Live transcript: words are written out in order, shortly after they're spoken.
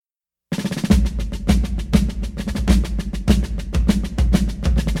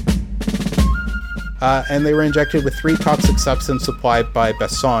and they were injected with 3 toxic substances supplied by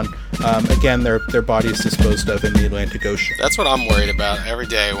Besson. Again, their bodies disposed of in the Atlantic Ocean. That's what I'm worried about every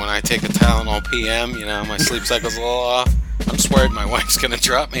day when I take a Tylenol PM. You know, my sleep cycle's a little off. I'm just worried my wife's gonna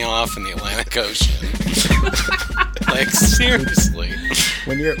drop me off in the Atlantic Ocean. Like, seriously.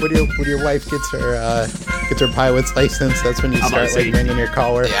 When your wife gets her pilot's license, that's when you start like ringing your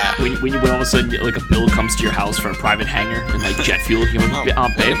collar. Yeah. When all of a sudden like a bill comes to your house for a private hangar and like jet fuel, you know,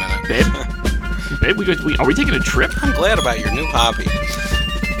 babe, are we taking a trip? I'm glad about your new hobby.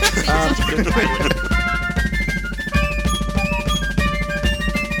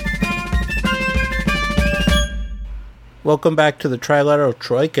 Welcome back to the Trilateral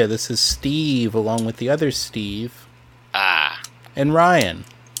Troika. This is Steve, along with the other Steve. And Ryan.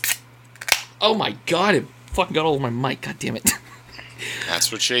 Oh my god, it fucking got all over my mic, god damn it. That's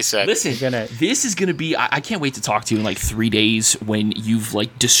what she said. Listen, this is gonna be, I can't wait to talk to you in like 3 days when you've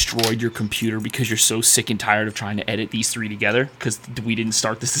like destroyed your computer because you're so sick and tired of trying to edit these 3 together, because we didn't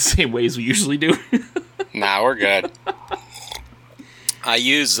start this the same way as we usually do. Nah, we're good. I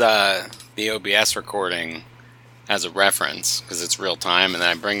use the OBS recording as a reference because it's real time, and then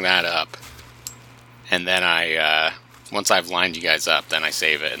I bring that up, and then I once I've lined you guys up, then I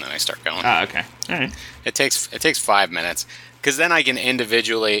save it and then I start going. Okay, all right. It takes 5 minutes because then I can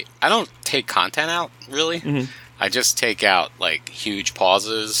individually. I don't take content out really. Mm-hmm. I just take out like huge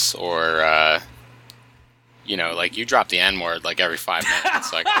pauses or like you drop the N word like every 5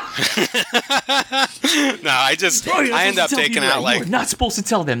 minutes. Like, no, I end up taking out like. You're not supposed to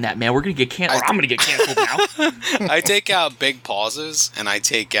tell them that, man. We're gonna get canceled. I'm gonna get canceled now. I take out big pauses and I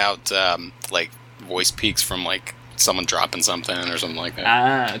take out like voice peaks from like someone dropping something or something like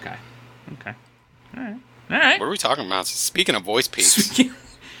that. Okay. All right. What are we talking about? Speaking of voice peaks.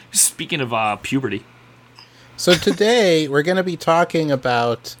 Speaking of puberty. So today we're going to be talking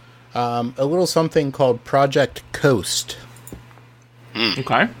about a little something called Project Coast.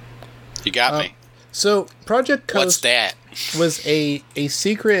 Okay. You got me. So Project Coast What's that? was a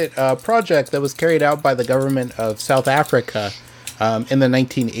secret project that was carried out by the government of South Africa in the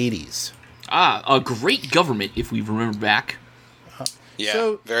 1980s. A great government, if we remember back. Yeah,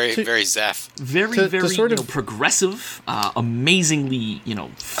 so very Zeph. Very sort of progressive, amazingly,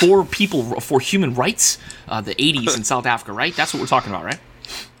 for human rights, the 80s in South Africa, right? That's what we're talking about, right?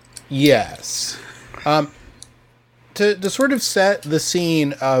 Yes. To sort of set the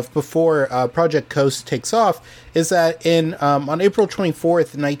scene of before Project Coast takes off is that on April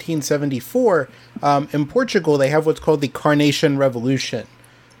 24th, 1974, in Portugal, they have what's called the Carnation Revolution.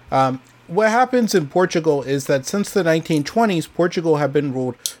 What happens in Portugal is that since the 1920s, Portugal had been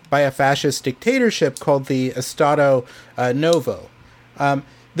ruled by a fascist dictatorship called the Estado Novo.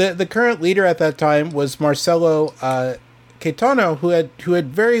 The current leader at that time was Marcelo Caetano, who had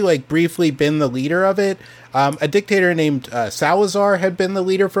very briefly been the leader of it. A dictator named Salazar had been the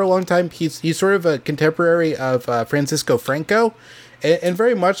leader for a long time. He's sort of a contemporary of Francisco Franco. And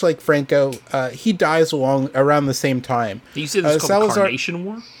very much like Franco, he dies around the same time. You said this is called the Carnation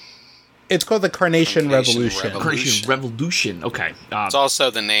War? It's called the Carnation Revolution. Carnation Revolution. Okay. It's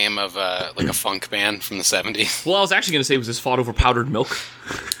also the name of a funk band from the 70s. Well, I was actually going to say, was this fought over powdered milk?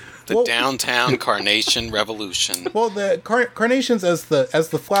 Downtown Carnation Revolution. Well, the carnations as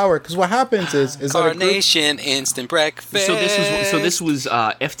the flower, because what happens is Carnation instant breakfast. So this was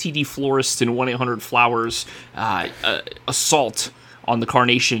FTD Florists and 1-800-Flowers assault on the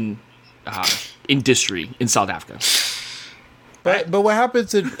carnation industry in South Africa. But what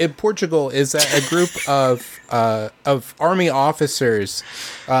happens in Portugal is that a group of army officers,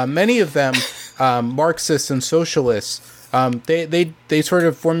 many of them Marxists and socialists, they sort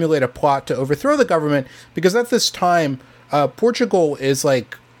of formulate a plot to overthrow the government, because at this time Portugal is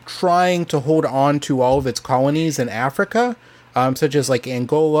trying to hold on to all of its colonies in Africa, such as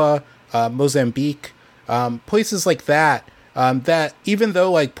Angola, Mozambique, places like that. That even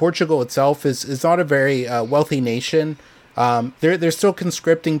though Portugal itself is not a very wealthy nation. They're still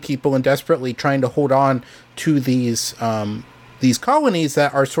conscripting people and desperately trying to hold on to these colonies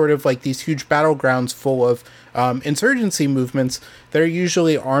that are sort of these huge battlegrounds full of insurgency movements that are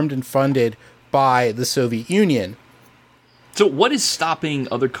usually armed and funded by the Soviet Union. So what is stopping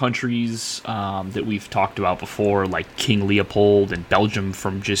other countries that we've talked about before, like King Leopold and Belgium,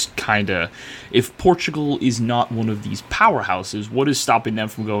 from just kind of, if Portugal is not one of these powerhouses, what is stopping them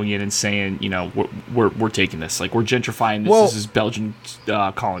from going in and saying, we're taking this, we're gentrifying this, this is Belgian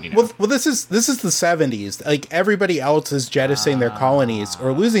colony now? Well, this is the 70s. Everybody else is jettisoning their colonies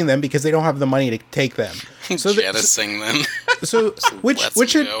or losing them because they don't have the money to take them. So jettisoning them. So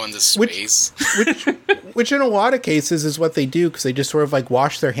which go into space. Which in a lot of cases is what they do, because they just sort of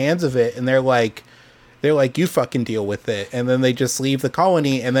wash their hands of it, and they're like, they're like, you fucking deal with it. And then they just leave the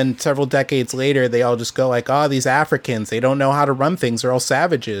colony. And then several decades later, they all just go like, oh, these Africans, they don't know how to run things. They're all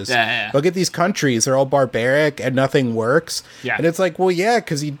savages. Yeah. Look at these countries. They're all barbaric and nothing works. Yeah. And it's like, well, yeah,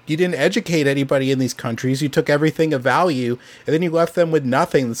 because you didn't educate anybody in these countries. You took everything of value, and then you left them with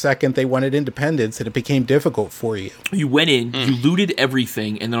nothing the second they wanted independence, and it became difficult for you. You went in, you looted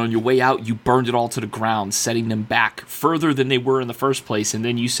everything, and then on your way out, you burned it all to the ground, setting them back further than they were in the first place. And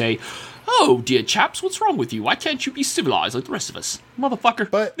then you say, oh, dear chaps, what's wrong with you? Why can't you be civilized like the rest of us? Motherfucker.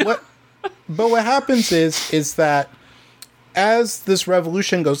 But what happens is that as this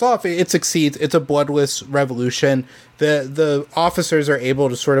revolution goes off, it succeeds. It's a bloodless revolution. The officers are able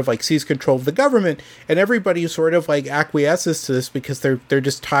to sort of like seize control of the government, and everybody sort of like acquiesces to this because they're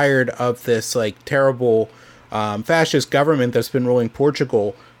just tired of this like terrible fascist government that's been ruling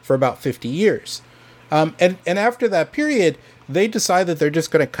Portugal for about 50 years. And after that period, they decide that they're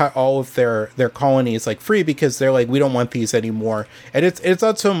just going to cut all of their colonies like free because they're like, we don't want these anymore. And it's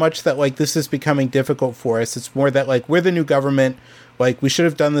not so much that like this is becoming difficult for us. It's more that like we're the new government. Like we should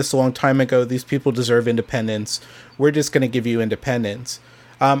have done this a long time ago. These people deserve independence. We're just going to give you independence.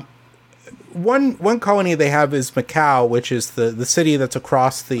 One colony they have is Macau, which is the city that's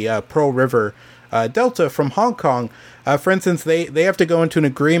across the Pearl River Delta from Hong Kong. For instance, they have to go into an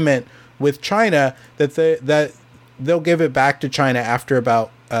agreement with China that they'll give it back to China after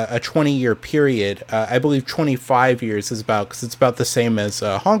about a 20-year period. I believe 25 years is because it's about the same as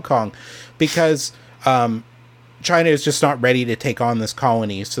Hong Kong, because China is just not ready to take on this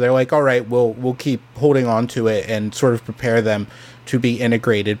colony. So they're like, all right, we'll keep holding on to it and sort of prepare them to be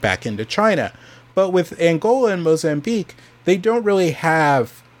integrated back into China. But with Angola and Mozambique, they don't really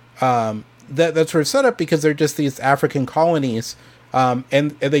have that sort of setup because they're just these African colonies,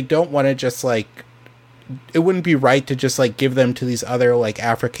 and they don't want to just like, it wouldn't be right to just like give them to these other like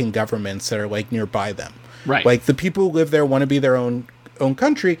African governments that are like nearby them. Right. Like the people who live there want to be their own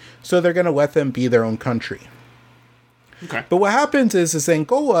country, so they're going to let them be their own country. Okay. But what happens is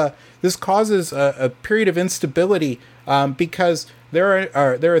Angola, this causes a period of instability because there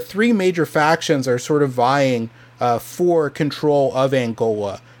are three major factions that are sort of vying for control of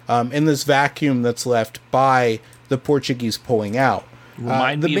Angola in this vacuum that's left by the Portuguese pulling out.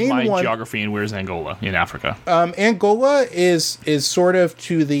 Remind me of my geography, and where's Angola in Africa? Angola is sort of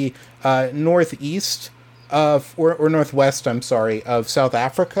to the northeast of, or northwest, I'm sorry, of South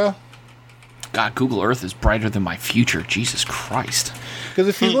Africa. God, Google Earth is brighter than my future. Jesus Christ. Because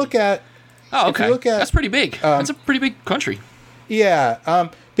if you look at... Oh, okay. That's pretty big. That's a pretty big country. Yeah,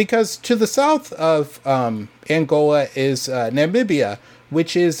 because to the south of Angola is Namibia,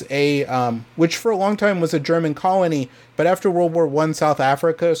 which is which for a long time was a German colony, but after World War I, South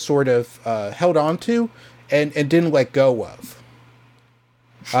Africa sort of held on to and didn't let go of.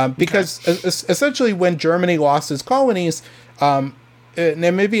 Because essentially when Germany lost its colonies,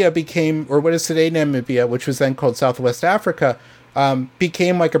 Namibia became, or what is today Namibia, which was then called Southwest Africa,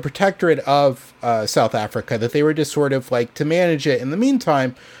 became like a protectorate of South Africa, that they were just sort of like to manage it in the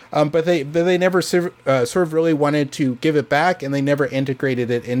meantime, but they never sort of really wanted to give it back, and they never integrated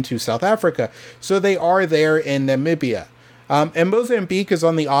it into South Africa. So they are there in Namibia. And Mozambique is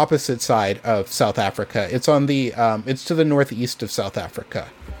on the opposite side of South Africa. It's on the it's to the northeast of South Africa.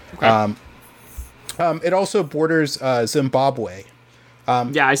 Okay. It also borders Zimbabwe.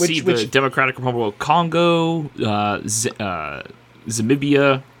 Yeah, I see the Democratic Republic of Congo,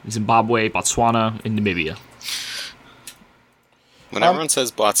 Namibia, Zimbabwe, Botswana, and Namibia. When everyone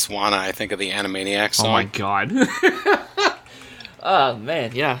says Botswana, I think of the Animaniacs song. Oh my god. Oh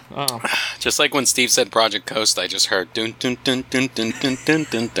man, yeah. Oh. Just like when Steve said Project Coast, I just heard dun dun dun dun dun dun dun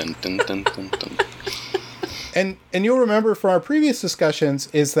dun dun dun dun dun dun. And you'll remember from our previous discussions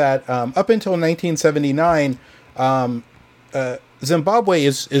is that up until 1979, Zimbabwe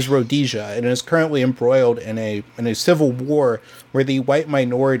is Rhodesia and is currently embroiled in a civil war where the white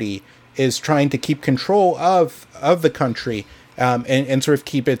minority is trying to keep control of the country and sort of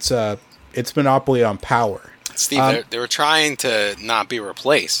keep its monopoly on power. Steve, they were trying to not be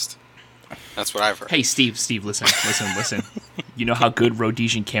replaced. That's what I've heard. Hey, Steve, listen. You know how good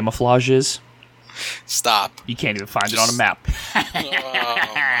Rhodesian camouflage is? Stop. You can't even find it on a map.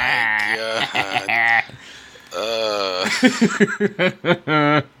 Oh, my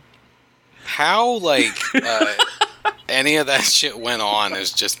God. How, any of that shit went on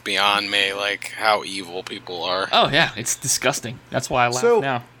is just beyond me, how evil people are. Oh, yeah, it's disgusting. That's why I laugh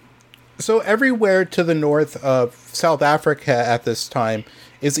now. So everywhere to the north of South Africa at this time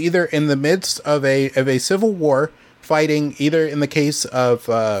is either in the midst of a civil war, fighting either in the case of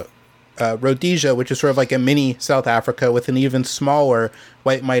Rhodesia, which is sort of like a mini South Africa with an even smaller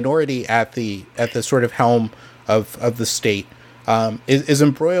white minority at the sort of helm of the state, is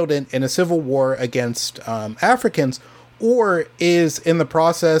embroiled in a civil war against Africans, or is in the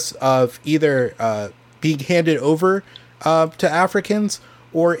process of either being handed over to Africans,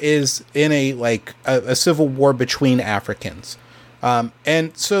 or is in a civil war between Africans.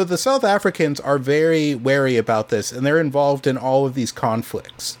 And so the South Africans are very wary about this, and they're involved in all of these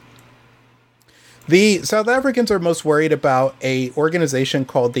conflicts. The South Africans are most worried about a organization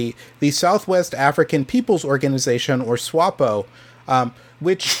called the Southwest African People's Organization, or SWAPO,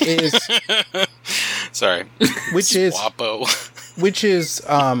 which is sorry, which is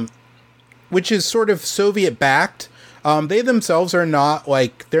SWAPO, which is sort of Soviet backed. They themselves are not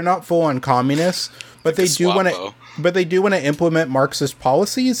they're not full on communists, but they do want to. But they do want to implement Marxist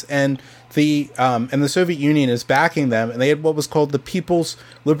policies, and the Soviet Union is backing them. And they had what was called the People's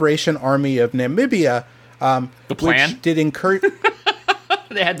Liberation Army of Namibia, the plan? which did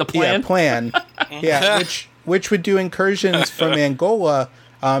They had the plan. Yeah, plan. Yeah, which would do incursions from Angola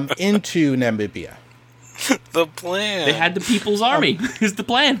into Namibia. The plan. They had the People's Army. Is the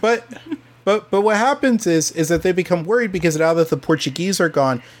plan. But what happens is that they become worried because now that the Portuguese are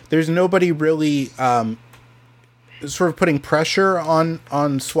gone, there's nobody really sort of putting pressure on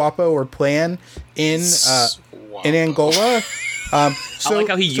SWAPO or plan in Angola. So, I like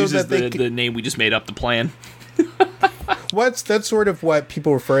how he uses that the name we just made up, the plan. That's sort of what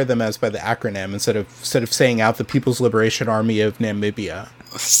people refer them as by the acronym instead of saying out the People's Liberation Army of Namibia.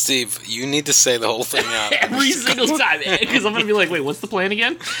 Steve, you need to say the whole thing out every single time, because I'm gonna be like, wait, what's the plan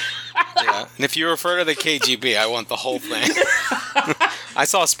again? Yeah, and if you refer to the KGB, I want the whole thing. I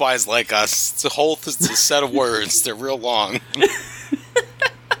saw Spies Like Us. It's a set of words. They're real long.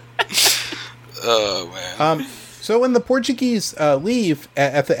 Oh man. So when the Portuguese leave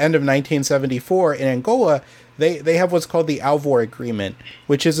at the end of 1974 in Angola, they have what's called the Alvor Agreement,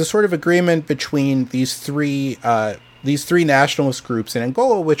 which is a sort of agreement between these three nationalist groups in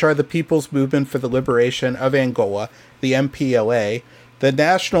Angola, which are the People's Movement for the Liberation of Angola, the MPLA, the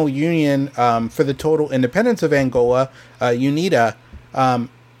National Union for the Total Independence of Angola, UNITA,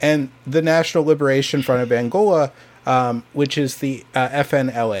 and the National Liberation Front of Angola, which is the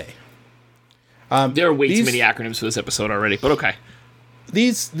FNLA. There are way too many acronyms for this episode already, but okay.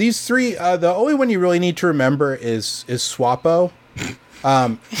 These three, the only one you really need to remember is SWAPO,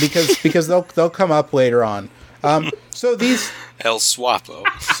 because they'll come up later on. So these El Swapo.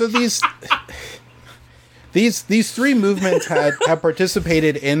 So these three movements have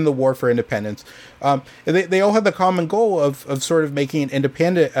participated in the war for independence. They all had the common goal of sort of making an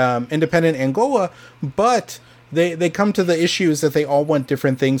independent Angola, but they come to the issues that they all want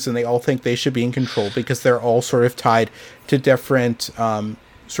different things and they all think they should be in control because they're all sort of tied to different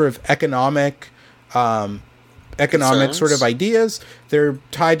sort of economic Concerns. sort of ideas. They're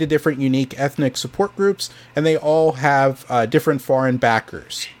tied to different unique ethnic support groups, and they all have different foreign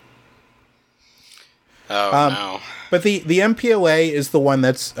backers. Oh, no. But the MPLA is the one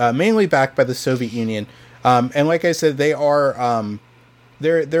that's mainly backed by the Soviet Union, and like I said, they are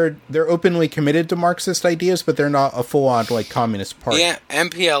they're openly committed to Marxist ideas, but they're not a full on communist party. Yeah,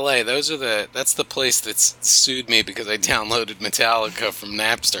 MPLA. That's the place that's sued me because I downloaded Metallica from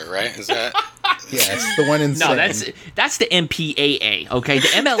Napster. Right? Is that? Yes, the one in. No, that's the MPAA. Okay, the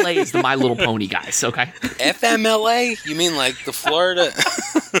MLA is the My Little Pony guys. Okay. FMLA? You mean like the Florida?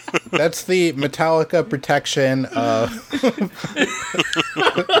 That's the Metallica protection.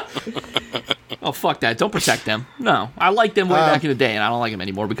 Oh, fuck that. Don't protect them. No. I liked them way back in the day, and I don't like them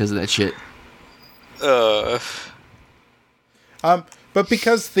anymore because of that shit. But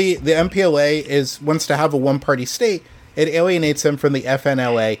because the MPLA wants to have a one-party state, it alienates them from the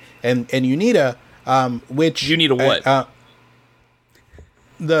FNLA and UNITA, which... UNITA what?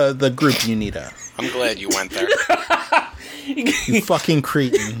 The group UNITA. I'm glad you went there. You fucking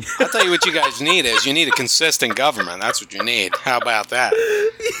cretin. I'll tell you what you guys need is you need a consistent government. That's what you need. How about that?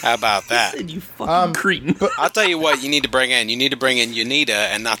 You fucking cretin. I'll tell you what you need to bring in. You need to bring in UNITA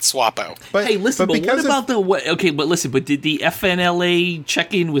and not SWAPO. But, hey, listen, but what about but did the FNLA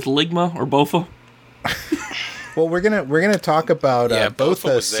check in with Ligma or BOFA? Well, we're gonna talk about both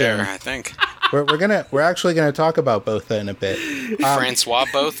BOFA was soon. there, I think. We're actually gonna talk about Botha in a bit. Francois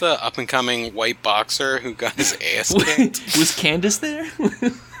Botha, up and coming white boxer who got his ass kicked. Was Candace there?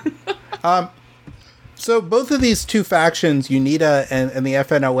 So both of these two factions, UNITA and the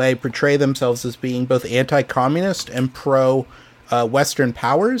FNLA, portray themselves as being both anti-communist and pro-Western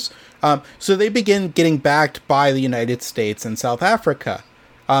powers. So they begin getting backed by the United States and South Africa.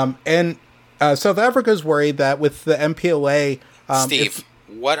 And South Africa is worried that with the MPLA... Steve,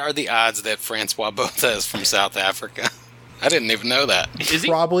 what are the odds that Francois Botha is from South Africa? I didn't even know that. Is he?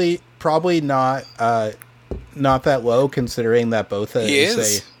 Probably not that low, considering that Botha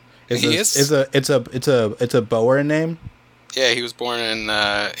is a Boer name. Yeah, he was born in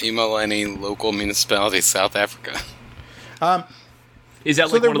Emaleni local municipality, South Africa. Is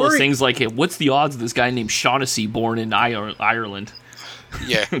that like one of those things like, hey, what's the odds of this guy named Shaughnessy born in Ireland?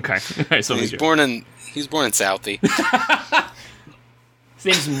 Yeah. Okay. Right, so he's born in Southie.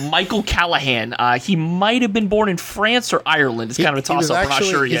 His name's Michael Callahan. He might have been born in France or Ireland. It's kind of a toss-up. We're not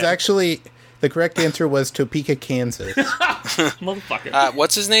sure yet. He's actually... The correct answer was Topeka, Kansas. Motherfucker.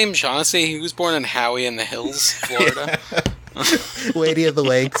 What's his name? Shaughnessy? He was born in Howie in the Hills, Florida. Lady of the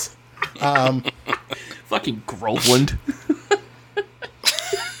Lakes. Fucking Groveland.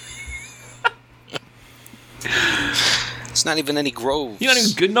 It's not even any groves. You're not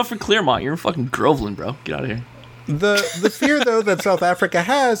even good enough for Claremont. You're in fucking Groveland, bro. Get out of here. The fear, though, that South Africa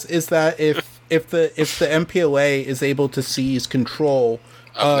has is that if the MPLA is able to seize control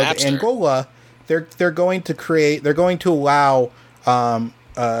of Angola, they're going to allow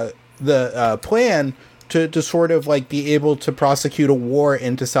the plan to sort of like be able to prosecute a war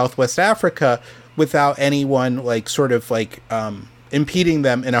into Southwest Africa without anyone like sort of like impeding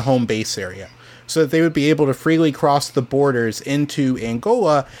them in a home base area, so that they would be able to freely cross the borders into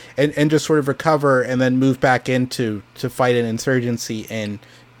Angola and just sort of recover and then move back to fight an insurgency in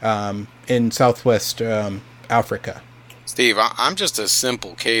Southwest Africa. Steve, I'm just a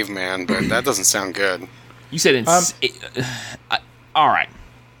simple caveman, but that doesn't sound good. You said all right.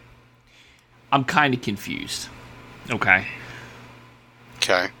 I'm kind of confused. Okay.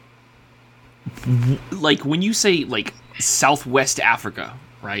 Okay. Like when you say like Southwest Africa,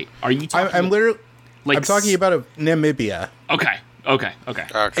 right? Are you talking? I'm literally like I'm talking about Namibia. Okay.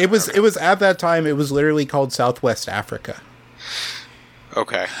 It was at that time. It was literally called Southwest Africa.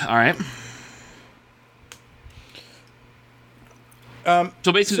 Okay. All right.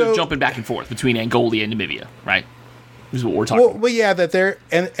 So basically, they're jumping back and forth between Angola and Namibia, right? This is what we're talking about. Well, yeah, that they're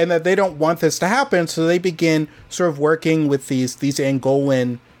and that they don't want this to happen, so they begin sort of working with these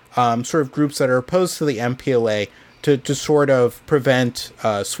Angolan sort of groups that are opposed to the MPLA to sort of prevent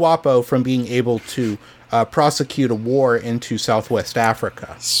SWAPO from being able to prosecute a war into Southwest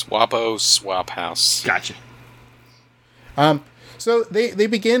Africa. SWAPO Swap House. Gotcha. So they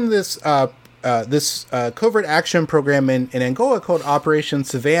begin this covert action program in Angola called Operation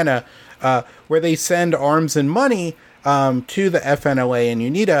Savannah, where they send arms and money to the FNLA and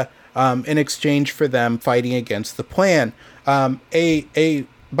UNITA in exchange for them fighting against the plan. A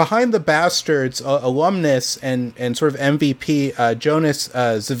Behind the Bastards alumnus and sort of MVP Jonas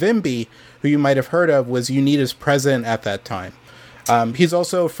Savimbi, who you might have heard of, was UNITA's president at that time. He's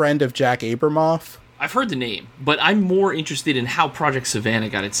also a friend of Jack Abramoff. I've heard the name, but I'm more interested in how Project Savannah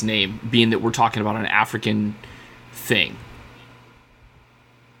got its name, being that we're talking about an African thing.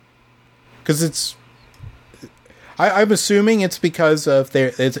 Because I'm assuming it's because of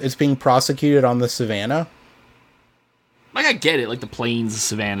it's being prosecuted on the Savannah. Like, I get it, like the plains, the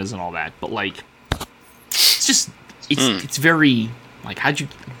savannas, and all that, but like, it's just it's very like I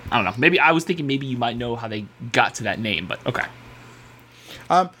don't know. Maybe I was thinking maybe you might know how they got to that name, but okay.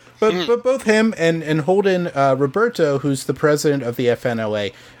 But both him and Holden Roberto, who's the president of the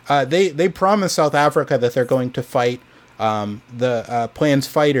FNLA, they promise South Africa that they're going to fight the plan's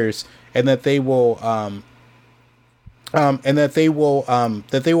fighters, and that they will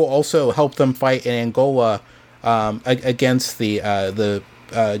also help them fight in Angola against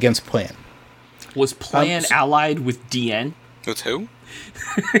against Plan. Was Plan allied with DN? With who?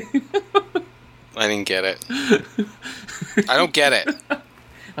 I didn't get it. I don't get it.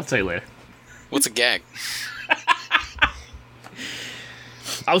 I'll tell you later. What's a gag?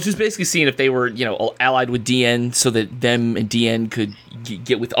 I was just basically seeing if they were, allied with DN so that them and DN could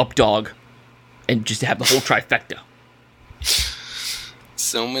get with Updog and just have the whole trifecta.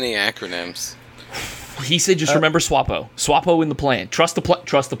 So many acronyms. He said just remember SWAPO. SWAPO in the plan. Trust the plan.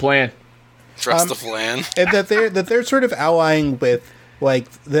 Trust the plan. And that they're sort of allying with,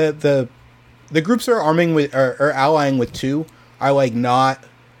 like, the groups are allying with two are, like, not,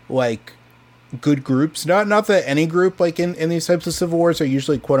 like, good groups. Not that any group, like, in these types of civil wars are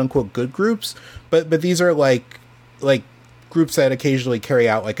usually quote-unquote good groups, but these are, like groups that occasionally carry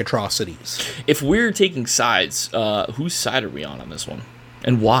out, like, atrocities. If we're taking sides, whose side are we on this one?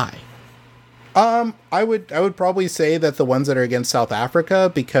 And why? I would probably say that the ones that are against South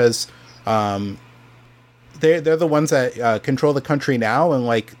Africa, because they're the ones that control the country now, and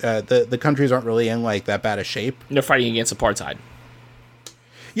like the countries aren't really in like that bad a shape. They're fighting against apartheid.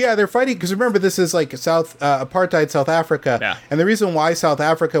 Yeah, they're fighting because remember this is like apartheid South Africa, Yeah. and the reason why South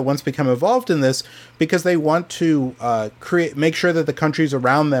Africa wants to become involved in this because they want to make sure that the countries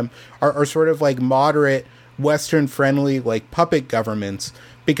around them are sort of like moderate, Western friendly, like puppet governments,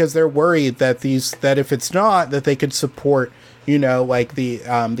 because they're worried that that if it's not, that they could support, like the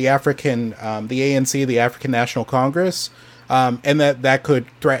African the ANC, the African National Congress, and that could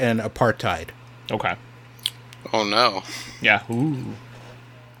threaten apartheid. Okay. Oh no. Yeah. Ooh.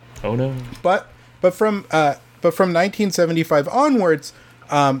 Oh no. But from 1975 onwards,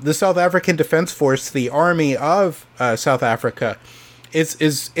 the South African Defense Force, the Army of South Africa,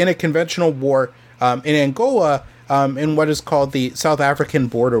 is in a conventional war in Angola in what is called the South African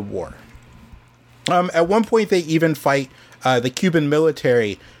Border War. At one point, they even fight the Cuban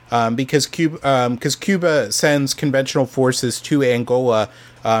military because Cuba sends conventional forces to Angola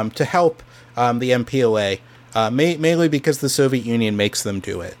to help the MPLA, mainly because the Soviet Union makes them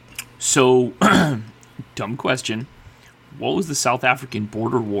do it. So, dumb question. What was the South African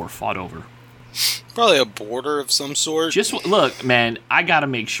border war fought over? Probably a border of some sort. Look, man, I gotta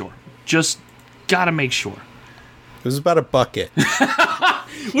make sure. Just gotta make sure. It was about a bucket.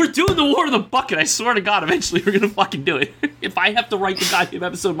 We're doing the war of the bucket. I swear to God, eventually we're gonna fucking do it. If I have to write the goddamn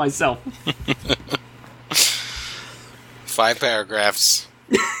episode myself. 5 paragraphs.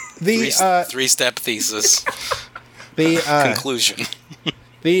 The three-step thesis. The conclusion.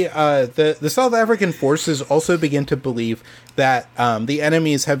 The South African forces also begin to believe that the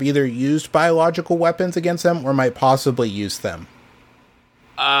enemies have either used biological weapons against them or might possibly use them.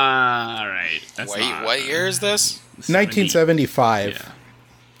 All right. What year is this? 1975.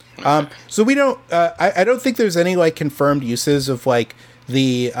 Yeah. So we don't. I don't think there's any like confirmed uses of like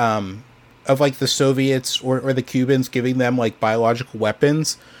the Soviets or the Cubans giving them like biological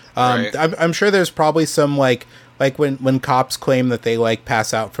weapons. Right. I'm sure there's probably some like when cops claim that they like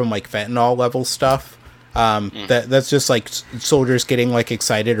pass out from like fentanyl level stuff. That's just like soldiers getting like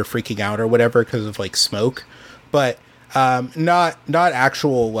excited or freaking out or whatever because of like smoke, but not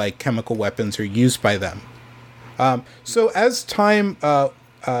actual like chemical weapons are used by them. So as time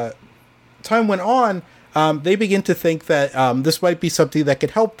went on, they begin to think that this might be something that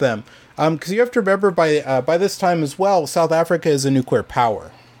could help them. Because you have to remember by this time as well, South Africa is a nuclear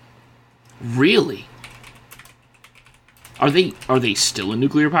power. Really? Are they still a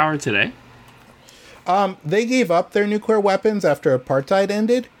nuclear power today? They gave up their nuclear weapons after apartheid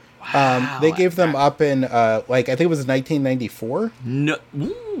ended. Wow, they gave them up in I think it was 1994. No,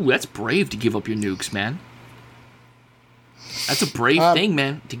 ooh, that's brave to give up your nukes, man. That's a brave thing,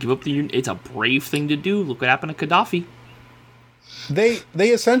 man. To give up it's a brave thing to do. Look what happened to Gaddafi. They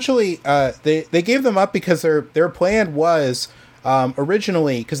essentially they gave them up because their plan was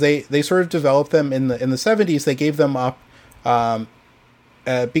originally, because they sort of developed them in the 70s. They gave them up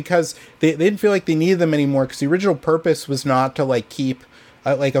because they didn't feel like they needed them anymore, because the original purpose was not to like keep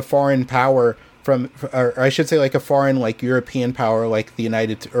like a foreign power or I should say like a foreign like European power like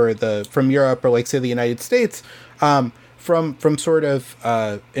the from Europe or like say the United States from sort of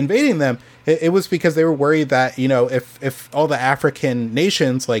invading them. It was because they were worried that if all the African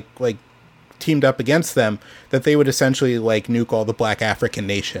nations like teamed up against them, that they would essentially like nuke all the black African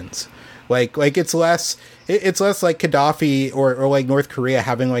nations. Like it's less like Gaddafi or like North Korea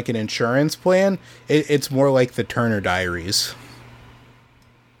having like an insurance plan. It's more like the Turner Diaries.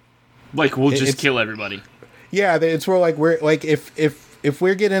 Like we'll just kill everybody. Yeah, it's more like we're like if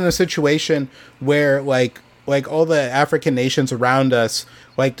we're getting in a situation where like all the African nations around us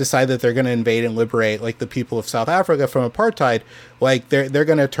like decide that they're going to invade and liberate like the people of South Africa from apartheid, like they're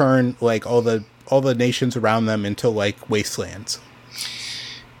going to turn like all the nations around them into like wastelands.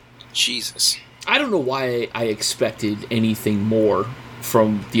 Jesus. I don't know why I expected anything more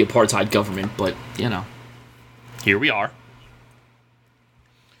from the apartheid government, but here we are.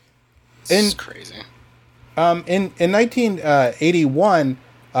 This is crazy. In 1981,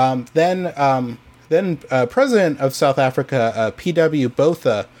 then President of South Africa, P.W.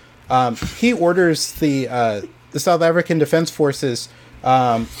 Botha, he orders the South African Defense Forces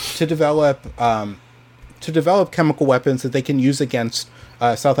to develop chemical weapons that they can use against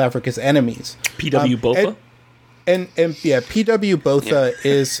South Africa's enemies. P.W. Botha? And yeah, P.W. Botha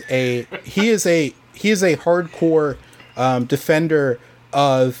is a hardcore defender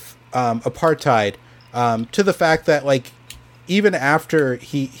of apartheid, to the fact that like even after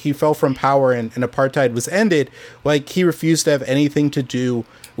he fell from power and apartheid was ended, like he refused to have anything to do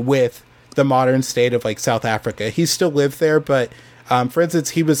with the modern state of like South Africa. He still lived there, but for instance,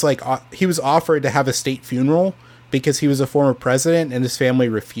 he was offered to have a state funeral because he was a former president and his family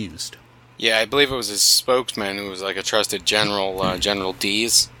refused. Yeah, I believe it was his spokesman who was like a trusted general, General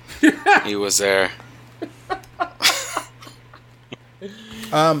Dees. He was there.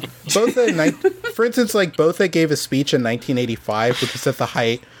 For instance, like Botha gave a speech in 1985, which was at the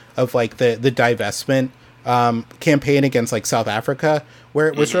height of like the divestment campaign against like South Africa, where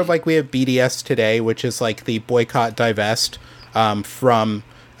it was sort of like we have BDS today, which is like the boycott divest from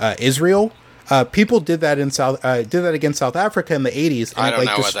Israel. People did that against South Africa in the 80s. I don't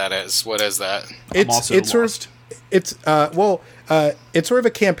know what that is. What is that? It's sort of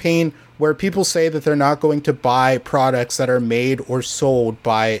a campaign where people say that they're not going to buy products that are made or sold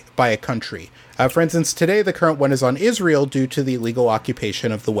by a country. For instance, today the current one is on Israel due to the illegal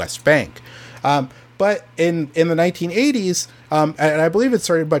occupation of the West Bank. But in the 1980s, and I believe it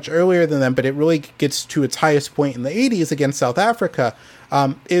started much earlier than then, but it really gets to its highest point in the 80s against South Africa,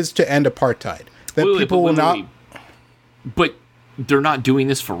 is to end apartheid. That people will not. But they're not doing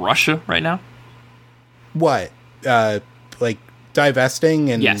this for Russia right now? What? Like divesting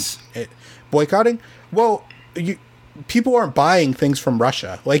and yes. Boycotting? Well, people aren't buying things from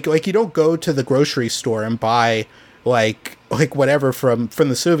Russia. Like you don't go to the grocery store and buy like whatever from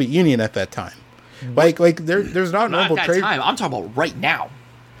the Soviet Union at that time. Like there's not normal at that trade. time. I'm talking about right now.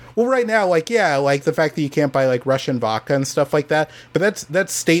 Well, right now, like the fact that you can't buy like Russian vodka and stuff like that, but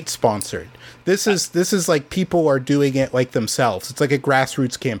that's state sponsored. This is like people are doing it like themselves. It's like a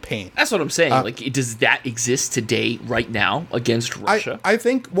grassroots campaign. That's what I'm saying. Like, does that exist today, right now, against Russia? I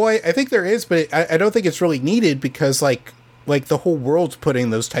think there is, but I don't think it's really needed because like the whole world's putting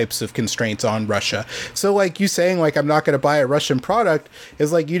those types of constraints on Russia. So like you saying like I'm not going to buy a Russian product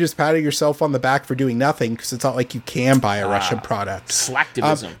is like you just patted yourself on the back for doing nothing because it's not like you can buy a Russian product.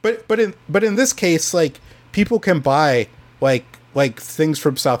 Slacktivism. But in this case, like people can buy like things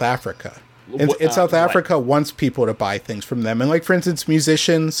from South Africa. And South Africa wants people to buy things from them. And like for instance,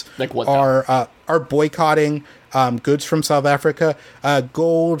 musicians are boycotting goods from South Africa,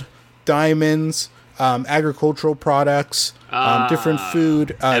 gold, diamonds, agricultural products, different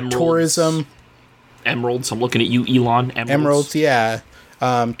food, tourism. Emeralds. I'm looking at you, Elon. Emeralds, yeah.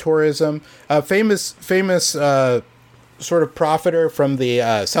 Tourism. Famous sort of profiter from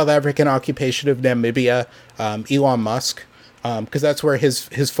the South African occupation of Namibia, Elon Musk. Because that's where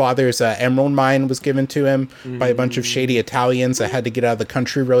his father's emerald mine was given to him by a bunch of shady Italians that had to get out of the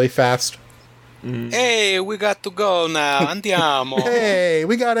country really fast. Hey, we got to go now. Andiamo. Hey,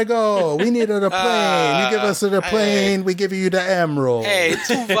 we gotta go. We needed a plane. You give us the plane, we give you the emerald. Hey,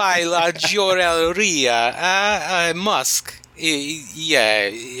 tu vai la gioielleria. Musk.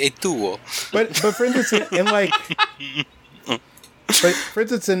 Yeah, è tuo. But for instance, in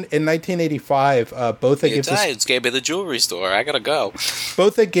 1985, Botha gives it's gonna be the jewelry store. I gotta go.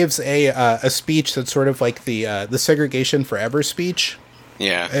 Botha gives a speech that's sort of like the segregation forever speech.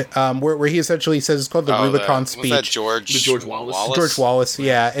 Yeah. Where he essentially says it's called the Rubicon speech. Was that George Wallace? George Wallace,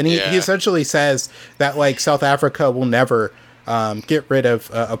 yeah. And he essentially says that like South Africa will never get rid of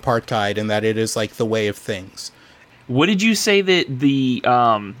apartheid and that it is like the way of things. What did you say that the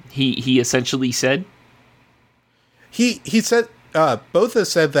he essentially said? He said Botha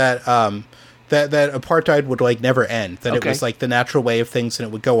said that that apartheid would like never end. That it was like the natural way of things and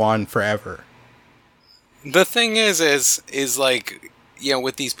it would go on forever. The thing is like, you know,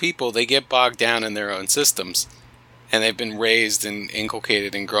 with these people, they get bogged down in their own systems, and they've been raised and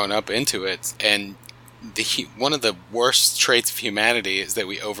inculcated and grown up into it. And one of the worst traits of humanity is that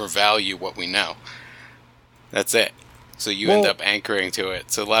we overvalue what we know. That's it. So you end up anchoring to it.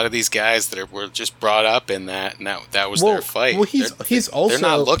 So a lot of these guys were just brought up in that, and that was their fight. Well, they're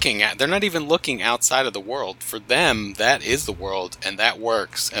not even looking outside of the world. For them, that is the world, and that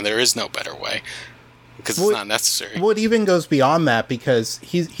works, and there is no better way. Because it's not necessary. Well, it even goes beyond that because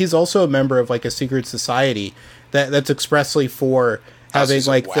he's also a member of like a secret society that's expressly for having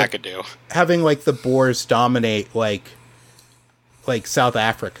like the Boers dominate like South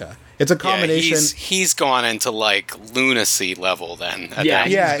Africa. It's a combination. Yeah, he's gone into like lunacy level then.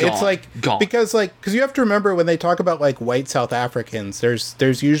 It's like because you have to remember when they talk about like white South Africans,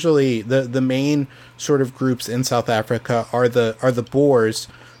 there's usually the main sort of groups in South Africa are the Boers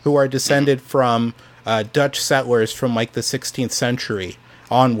who are descended from Dutch settlers from like the 16th century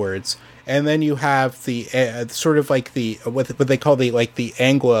onwards, and then you have the sort of like the what they call the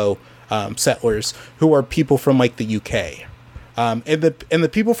Anglo settlers who are people from like the UK. And the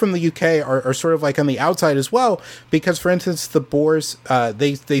people from the UK are sort of like on the outside as well because, for instance, the Boers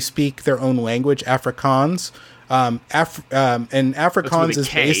they speak their own language, Afrikaans, and Afrikaans is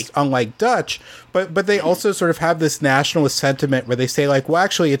based on like Dutch, but they also sort of have this nationalist sentiment where they say like, well,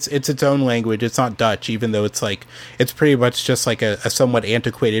 actually it's its own language. It's not Dutch, even though it's pretty much just like a somewhat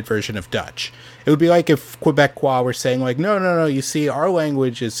antiquated version of Dutch. It would be like if Quebecois were saying like, no, you see, our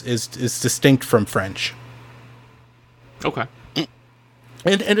language is distinct from French. Okay.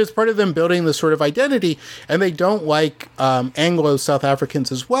 And it's part of them building this sort of identity, and they don't like Anglo-South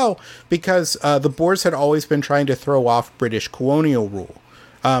Africans as well, because the Boers had always been trying to throw off British colonial rule.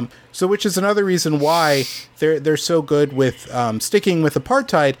 So which is another reason why they're so good with sticking with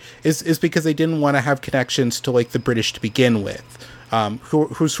apartheid, is because they didn't want to have connections to like the British to begin with,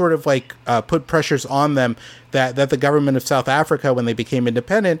 who sort of like put pressures on them that the government of South Africa, when they became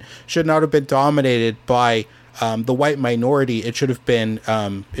independent, should not have been dominated by the white minority. It should have been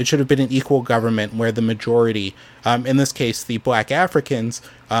an equal government where the majority, in this case the Black Africans,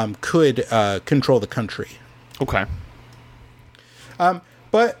 could control the country. Okay.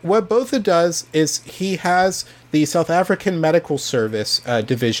 But what Botha does is he has the South African Medical Service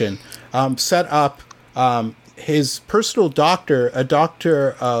division set up. His personal doctor, a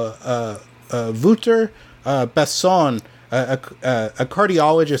Dr. Wouter Besson, a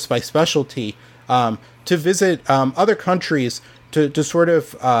cardiologist by specialty, to visit other countries to sort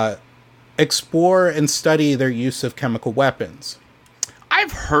of explore and study their use of chemical weapons.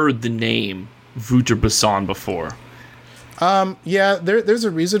 I've heard the name Wouter Besson before. Yeah, there's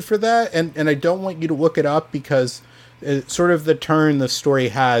a reason for that, and I don't want you to look it up because sort of the turn the story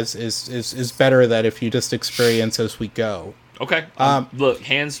has is better that if you just experience as we go. Okay. Look,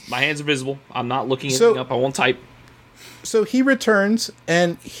 my hands are visible. I'm not looking anything up. I won't type. So he returns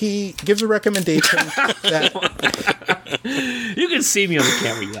and he gives a recommendation that you can see me on the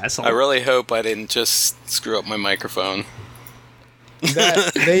camera, you asshole. I really hope I didn't just screw up my microphone.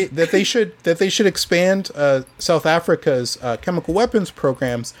 that they should expand South Africa's chemical weapons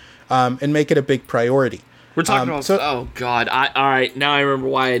programs and make it a big priority. We're talking about. Oh God! All right, now I remember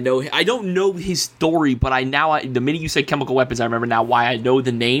why I know. I don't know his story, but the minute you said chemical weapons, I remember now why I know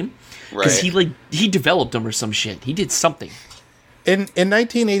the name. Because he developed them or some shit. He did something. In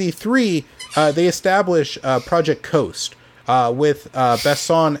 1983, they established Project Coast with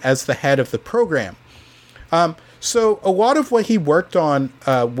Besson as the head of the program. So a lot of what he worked on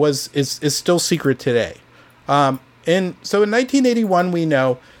is still secret today. So in 1981, we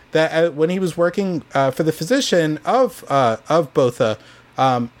know that when he was working for the physician of Botha,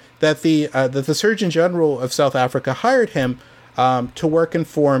 that the Surgeon General of South Africa hired him to work and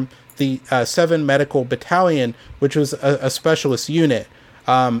form the 7 Medical Battalion, which was a specialist unit.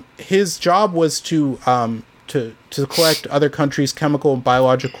 His job was to collect other countries' chemical and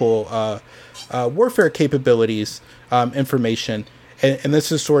biological warfare capabilities information, and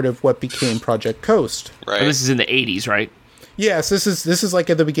this is sort of what became Project Coast. Right. And this is in the 80s, right? Yes, this is like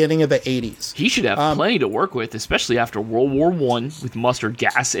at the beginning of the 80s. He should have plenty to work with, especially after World War I with mustard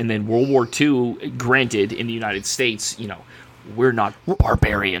gas, and then World War II. Granted, in the United States, we're not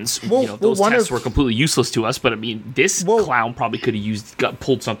barbarians. Those tests were completely useless to us. But I mean, this clown probably could have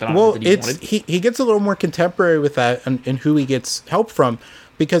pulled something out that he wanted. He gets a little more contemporary with that, and who he gets help from,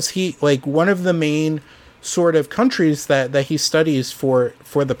 because he one of the main sort of countries that he studies for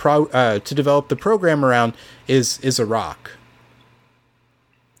the to develop the program around is Iraq.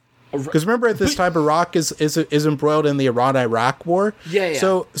 Because remember, at this time, Iraq is embroiled in the Iran-Iraq war. Yeah.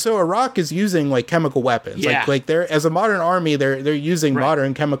 So Iraq is using chemical weapons. Yeah. Like they're, as a modern army, they're using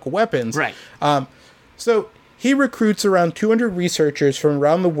modern chemical weapons. Right. So he recruits around 200 researchers from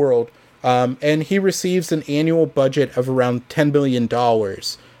around the world, and he receives an annual budget of around $10 billion in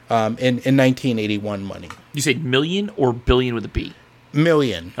 1981 money. You say million or billion with a B?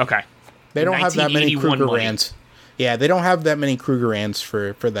 Million. Okay. They don't have that many Krugerrands. Yeah, they don't have that many Krugerrands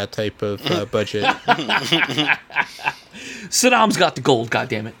for that type of budget. Saddam's got the gold,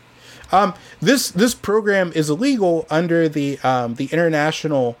 goddammit. This program is illegal under the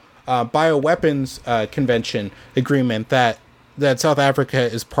International Bioweapons Convention agreement that South Africa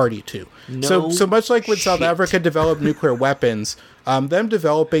is party to. So much like when South Africa developed nuclear weapons, them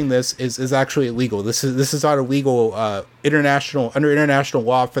developing this is actually illegal. This is not illegal under international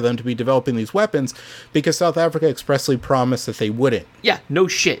law for them to be developing these weapons, because South Africa expressly promised that they wouldn't. Yeah, no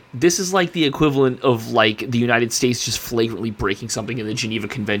shit. This is like the equivalent of the United States just flagrantly breaking something in the Geneva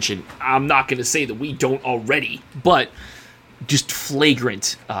Convention. I'm not going to say that we don't already, but just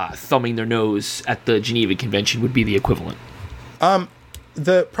flagrant thumbing their nose at the Geneva Convention would be the equivalent.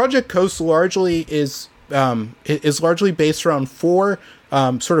 The Project Coast largely is largely based around 4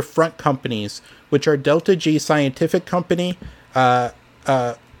 sort of front companies, which are Delta G Scientific Company, Rudaplat,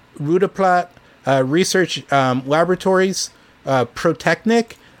 research laboratories,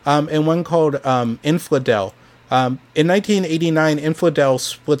 Protechnic, and one called Infladel. In 1989, Infladel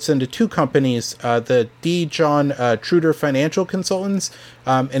splits into two companies, the D. John Truder Financial Consultants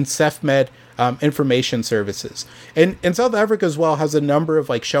and CEFMED Information Services. And South Africa as well has a number of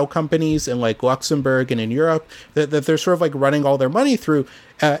like shell companies in like Luxembourg and in Europe that they're sort of like running all their money through.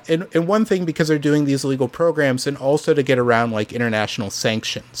 And one thing because they're doing these illegal programs and also to get around like international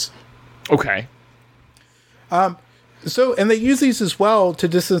sanctions. Okay. So, and they use these as well to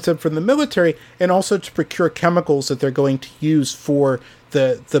distance them from the military and also to procure chemicals that they're going to use for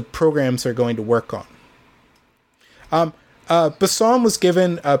the programs they're going to work on. Basson was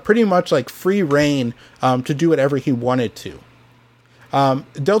given pretty much like free reign to do whatever he wanted to.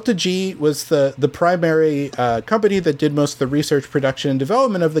 Delta G was the primary company that did most of the research, production, and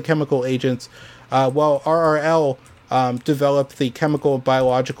development of the chemical agents, while RRL developed the chemical and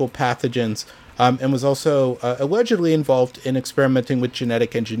biological pathogens and was also allegedly involved in experimenting with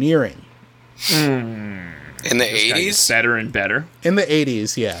genetic engineering. In the 80s? Better and better. In the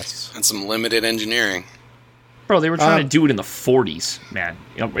 80s, yes. And some limited engineering. Bro, they were trying to do it in the 40s, man.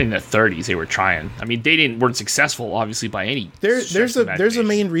 In the 30s, they were trying. I mean, they weren't successful, obviously, by any. There's a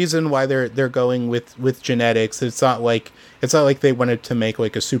main reason why they're going with genetics. It's not like they wanted to make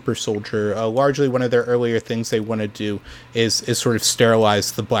like a super soldier. Largely, one of their earlier things they want to do is sort of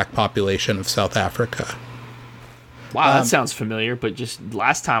sterilize the black population of South Africa. Wow, that sounds familiar. But just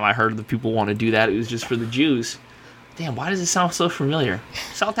last time I heard that people want to do that, it was just for the Jews. Damn, why does it sound so familiar?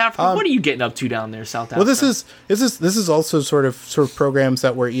 South Africa, what are you getting up to down there, South Africa? Well, this is also sort of programs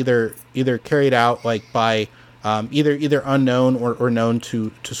that were either carried out like by either unknown or known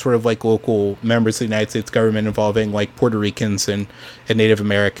to sort of like local members of the United States government involving like Puerto Ricans and Native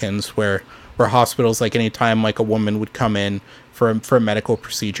Americans, where hospitals, like anytime like a woman would come in for a medical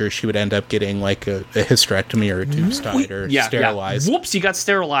procedure, she would end up getting like a hysterectomy or a tube tied or sterilized. Yeah. Whoops, you got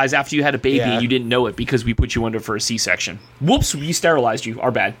sterilized after you had a baby and you didn't know it because we put you under for a C-section. Whoops, we sterilized you. Our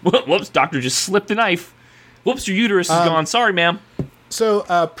bad. Whoops, doctor just slipped the knife. Whoops, your uterus is gone. Sorry, ma'am. So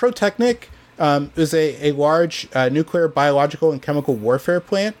Protechnic is a large nuclear, biological, and chemical warfare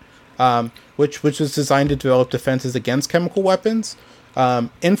plant, which was designed to develop defenses against chemical weapons.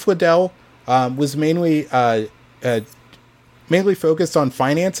 Infladel was mainly focused on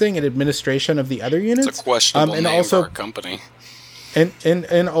financing and administration of the other units. It's a questionable name for our company.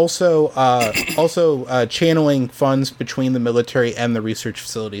 And also channeling funds between the military and the research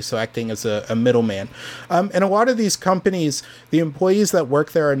facility, so acting as a middleman. And a lot of these companies, the employees that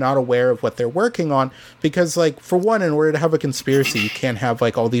work there are not aware of what they're working on because, like, for one, in order to have a conspiracy, you can't have,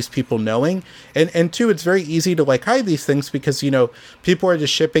 like, all these people knowing. And two, it's very easy to, like, hide these things because, you know, people are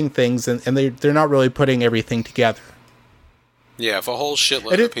just shipping things and they're not really putting everything together. Yeah, if a whole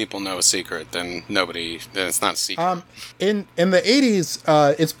shitload of people know a secret, then it's not a secret. In the 80s,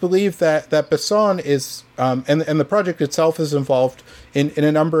 it's believed that Basson is, and the project itself is involved in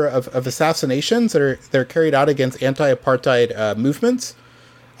a number of assassinations that are carried out against anti-apartheid movements.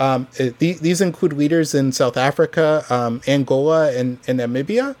 These include leaders in South Africa, Angola, and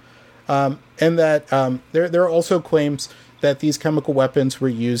Namibia, and that there are also claims that these chemical weapons were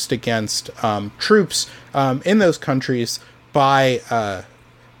used against troops in those countries by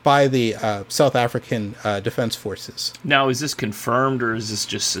the South African Defense Forces. Now, is this confirmed or is this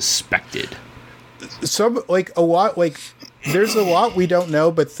just suspected? There's a lot we don't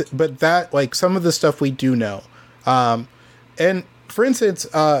know, but that like some of the stuff we do know. And for instance,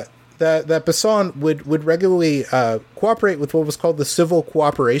 that Basson would regularly cooperate with what was called the Civil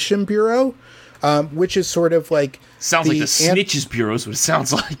Cooperation Bureau, which is sort of like sounds like the Snitches Bureau is what it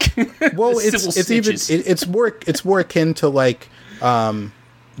sounds like. Well, it's more akin to like a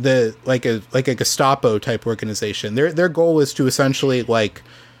Gestapo type organization. Their goal is to essentially like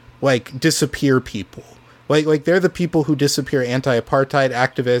disappear people. Like they're the people who disappear anti-apartheid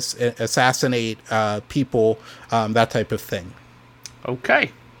activists, assassinate people, that type of thing.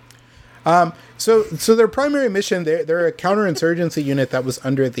 Okay. So their primary mission, they're a counterinsurgency unit that was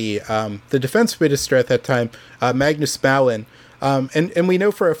under the defense minister at that time, Magnus Malin, and we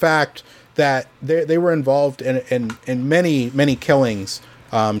know for a fact that they were involved in many killings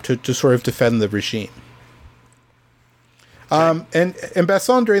to sort of defend the regime. And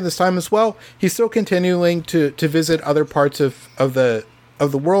Basson during this time as well, he's still continuing to visit other parts of the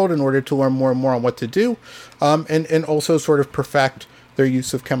world in order to learn more and more on what to do, and also sort of perfect their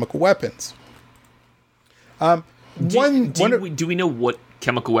use of chemical weapons. Do we know what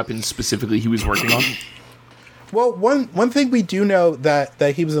chemical weapons specifically he was working on? Well, one thing we do know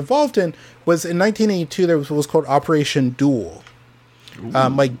that he was involved in was in 1982 there was what was called Operation Duel.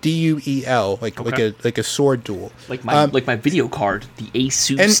 like DUEL, Okay. like a sword duel. Like my video card, the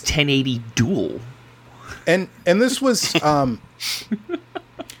Asus 1080 Dual. And this was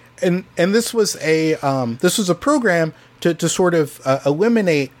and this was a program to sort of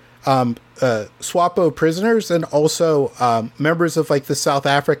eliminate SWAPO prisoners and also members of like the South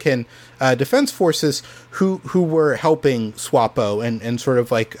African Defense Forces who were helping SWAPO and sort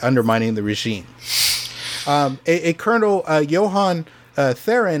of like undermining the regime. A Colonel Johan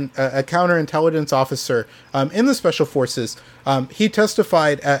Theron, a counterintelligence officer in the Special Forces, he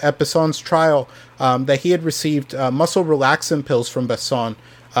testified at Besson's trial that he had received muscle relaxant pills from Besson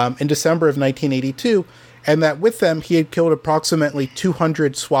in December of 1982, and that with them he had killed approximately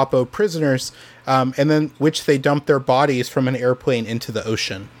 200 SWAPO prisoners, and then which they dumped their bodies from an airplane into the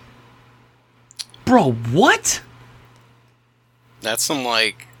ocean. Bro, what? That's some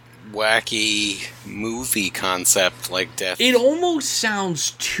like wacky movie concept, like death. It almost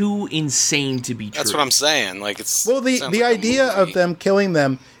sounds too insane to be true. That's what I'm saying. Like it's The idea of them killing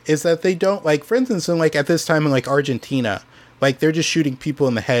them is that they don't, like, for instance, in like at this time in like Argentina, like they're just shooting people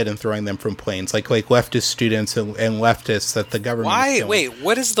in the head and throwing them from planes, like leftist students and leftists that the government. Why? Wait,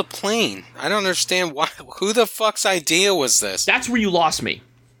 what is the plane? I don't understand why. Who the fuck's idea was this? That's where you lost me.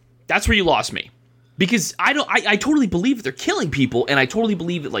 Because I totally believe that they're killing people, and I totally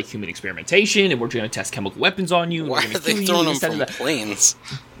believe that, like, human experimentation, and we're going to test chemical weapons on you. Why are they throwing them from planes?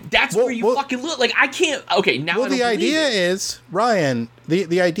 That's where you fucking look. Like, I can't. Okay, now. Well, the idea is, Ryan.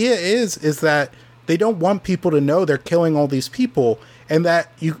 The idea is that they don't want people to know they're killing all these people, and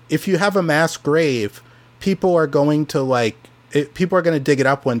that if you have a mass grave, people are going to people are going to dig it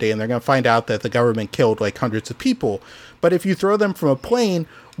up one day, and they're going to find out that the government killed like hundreds of people. But if you throw them from a plane,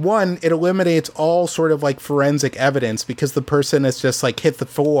 one, it eliminates all sort of like forensic evidence because the person has just like hit the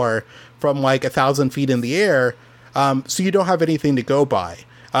floor from like 1,000 feet in the air. So you don't have anything to go by.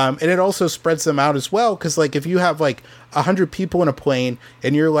 And it also spreads them out as well. Cause like if you have like 100 people in a plane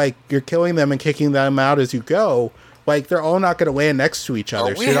and you're killing them and kicking them out as you go, like they're all not going to land next to each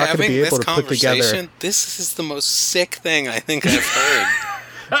other. Are we so you're not going to be able this to put together. This is the most sick thing I think I've heard.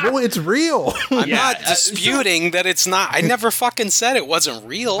 Well, it's real. I'm not disputing that it's not. I never fucking said it wasn't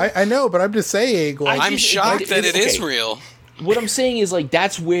real. I know, but I'm just saying. Like, I'm shocked that it is real. What I'm saying is, like,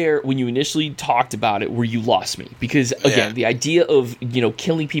 that's where, when you initially talked about it, where you lost me. Because, again, the idea of,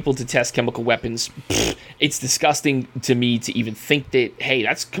 killing people to test chemical weapons, it's disgusting to me to even think that, hey,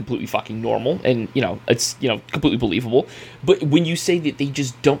 that's completely fucking normal. And, it's, completely believable. But when you say that they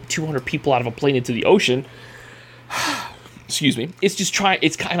just dumped 200 people out of a plane into the ocean... Excuse me. It's just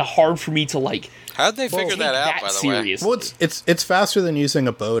it's kind of hard for me to like. How'd they figure that out? By the way, well, it's faster than using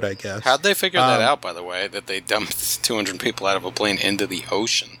a boat, I guess. How'd they figure that out? By the way, that they dumped 200 people out of a plane into the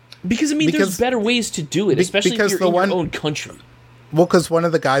ocean? Because there's better ways to do it, especially if you're in your own country. Well, because one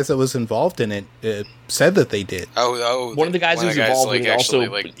of the guys that was involved in it said that they did. One of the guys who was involved in it also.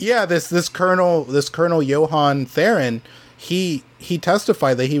 Yeah, this Colonel Johan Theron. He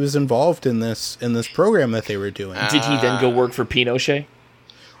testified that he was involved in this program that they were doing. Did he then go work for Pinochet?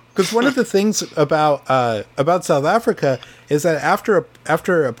 Because one of the things about South Africa is that after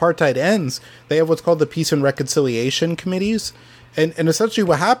apartheid ends, they have what's called the Peace and Reconciliation Committees, and essentially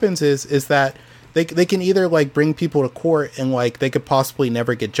what happens is that they can either like bring people to court and like they could possibly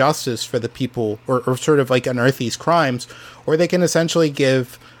never get justice for the people or sort of like unearth these crimes, or they can essentially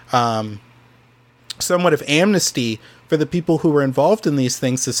give somewhat of amnesty for the people who were involved in these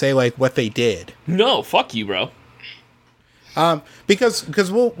things to say like what they did. No, fuck you, bro. Because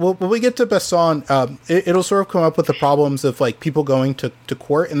when we get to Besson, it'll sort of come up with the problems of like people going to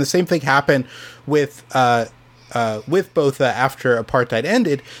court, and the same thing happened with both after apartheid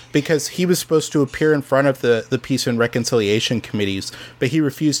ended, because he was supposed to appear in front of the Peace and Reconciliation Committees, but he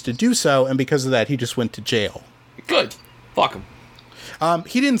refused to do so, and because of that, he just went to jail. Good. Fuck him.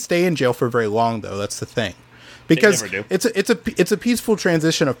 He didn't stay in jail for very long, though. That's the thing. Because it's a peaceful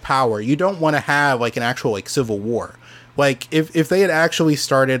transition of power. You don't want to have like an actual like civil war. Like if they had actually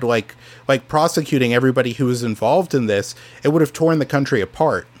started like prosecuting everybody who was involved in this, it would have torn the country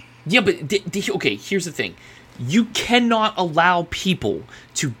apart. Yeah, but okay, here's the thing. You cannot allow people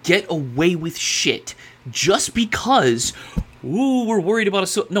to get away with shit just because we're worried about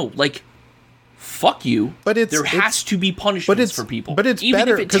fuck you. But there has to be punishments for people. But it's even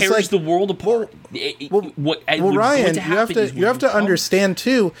better, if it tears the world apart. Ryan, you have to understand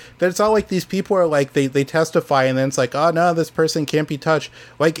too that it's not like these people are like they testify and then it's like, oh no, this person can't be touched.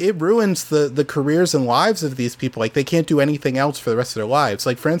 Like it ruins the careers and lives of these people. Like they can't do anything else for the rest of their lives.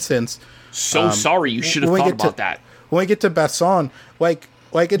 Like for instance, sorry, you should have thought about that. When we get to Besson, like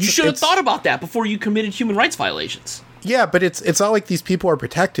you should have thought about that before you committed human rights violations. Yeah, but it's not like these people are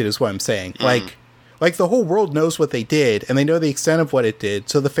protected, is what I'm saying. Like the whole world knows what they did, and they know the extent of what it did.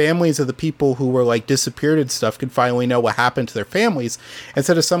 So the families of the people who were like disappeared and stuff can finally know what happened to their families,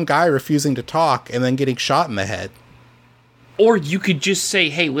 instead of some guy refusing to talk and then getting shot in the head. Or you could just say,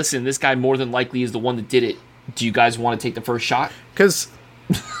 hey, listen, this guy more than likely is the one that did it. Do you guys want to take the first shot? Because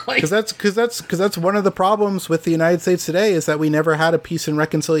that's one of the problems with the United States today, is that we never had a Peace and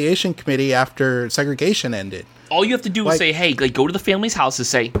Reconciliation Committee after segregation ended. All you have to do is say, hey, like, go to the family's house and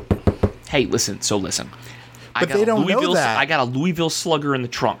say, hey, listen. But they don't know that. I got a Louisville Slugger in the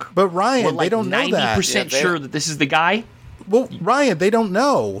trunk. But Ryan, like they don't know that. 90% sure that this is the guy. Well, Ryan, they don't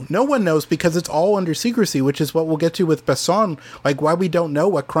know. No one knows, because it's all under secrecy, which is what we'll get to with Besson. Like, why we don't know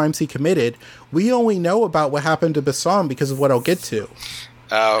what crimes he committed. We only know about what happened to Besson because of what I'll get to.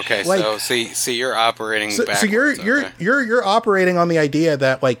 Oh, okay. Like, so you're operating backwards. So you're operating on the idea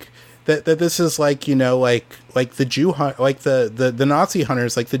that like that this is like, you know, like the Jew like the Nazi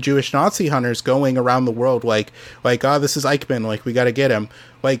hunters, like the Jewish Nazi hunters going around the world like this is Eichmann, like we got to get him.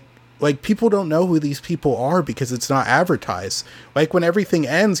 Like people don't know who these people are because it's not advertised. Like when everything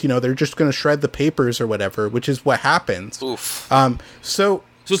ends, you know, they're just going to shred the papers or whatever, which is what happens. Oof. So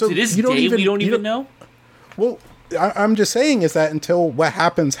to this day, we don't even know. Well, I'm just saying is that until what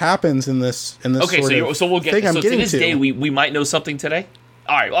happens in this okay, sort of so we'll get thing so I'm getting to this to. day we might know something today.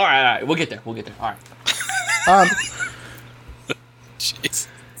 All right. We'll get there. All right. Jeez.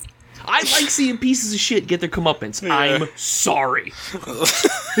 I like seeing pieces of shit get their comeuppance. Yeah. I'm sorry.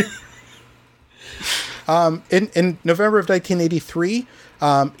 In November of 1983,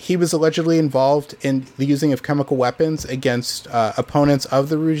 he was allegedly involved in the using of chemical weapons against opponents of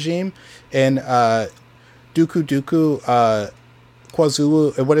the regime in Duku,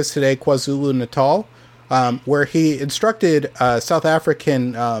 KwaZulu, what is today KwaZulu-Natal, where he instructed South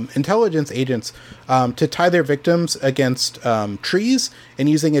African intelligence agents to tie their victims against trees and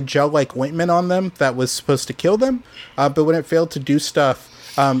using a gel-like ointment on them that was supposed to kill them. But when it failed to do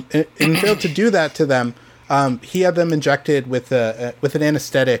failed to do that to them, he had them injected with an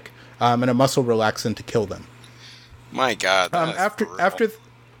anesthetic and a muscle relaxant to kill them. My God.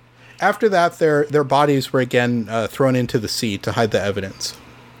 After that, their bodies were again thrown into the sea to hide the evidence.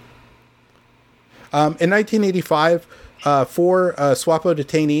 In 1985, 4 SWAPO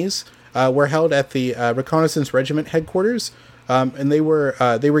detainees were held at the Reconnaissance Regiment headquarters, and they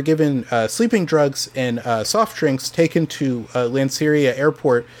were given sleeping drugs and soft drinks taken to Lanseria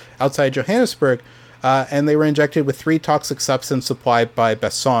Airport outside Johannesburg, and they were injected with 3 toxic substances supplied by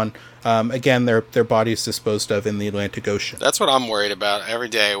Besson. Again, their bodies disposed of in the Atlantic Ocean. That's what I'm worried about every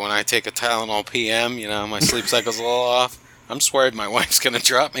day when I take a Tylenol PM. You know, my sleep cycle's a little off. I'm just worried my wife's going to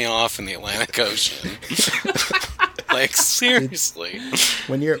drop me off in the Atlantic Ocean. Like, seriously.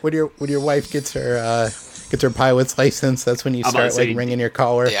 When your wife gets her pilot's license, that's when you start ringing your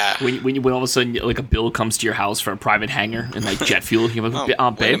collar. Yeah. When all of a sudden like a bill comes to your house for a private hangar and like jet fuel, you're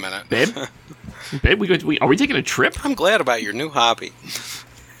like, wait a minute. babe, are we taking a trip? I'm glad about your new hobby.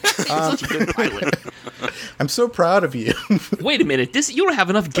 Such a good pilot. I'm so proud of you. Wait a minute, you don't have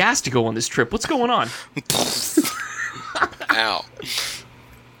enough gas to go on this trip. What's going on? Ow.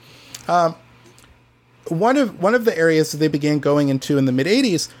 One of the areas that they began going into in the mid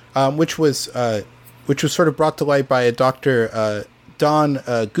 '80s, which was sort of brought to light by a Dr. Don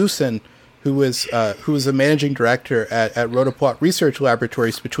Goosen, who was a managing director at Rotoplot Research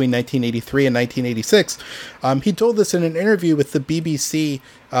Laboratories between 1983 and 1986. He told this in an interview with the BBC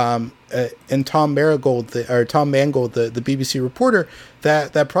and Tom Mangold, the BBC reporter,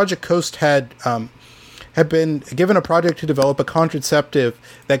 that Project Coast had been given a project to develop a contraceptive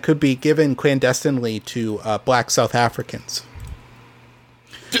that could be given clandestinely to black South Africans.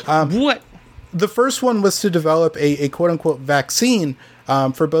 What? The first one was to develop a quote-unquote vaccine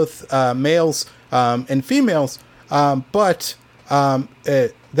for both males and females, but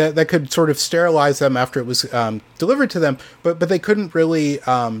that could sort of sterilize them after it was delivered to them. But they couldn't really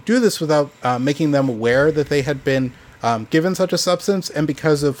do this without making them aware that they had been given such a substance, and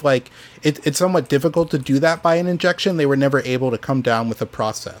because of it's somewhat difficult to do that by an injection, they were never able to come down with a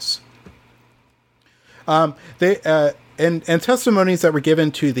process. And testimonies that were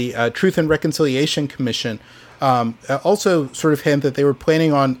given to the Truth and Reconciliation Commission also sort of hint that they were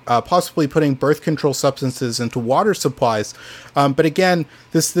planning on possibly putting birth control substances into water supplies. But again,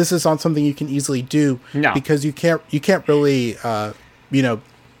 this is not something you can easily do because you can't really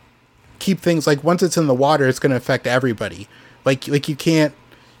keep things like once it's in the water, it's going to affect everybody. Like you can't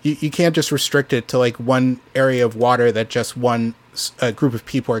just restrict it to like one area of water that just one group of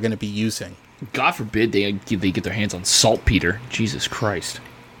people are going to be using. God forbid they get their hands on saltpeter. Jesus Christ.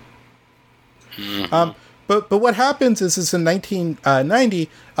 But But what happens is in 1990,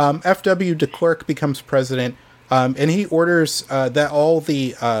 F.W. de Klerk becomes president, and he orders that all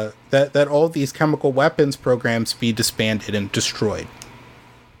the that all these chemical weapons programs be disbanded and destroyed.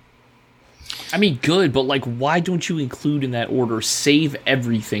 I mean, good, but like, why don't you include in that order save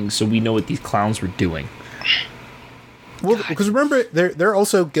everything so we know what these clowns were doing? Well, because remember, they're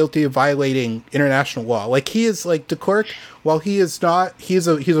also guilty of violating international law. Like, he is, like, de Klerk, while he is not, he's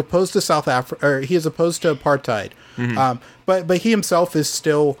opposed to South Africa, or he is opposed to apartheid. Mm-hmm. But he himself is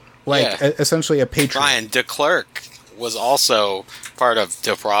still, like, essentially a patriot. Ryan, de Klerk was also part of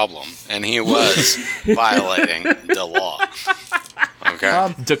the problem, and he was violating the law.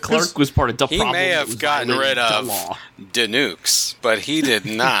 Okay. De Klerk was part of the problem. He may have gotten rid of the nukes, but he did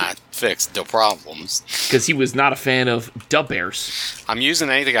not fix the problems. Because he was not a fan of the Bears. I'm using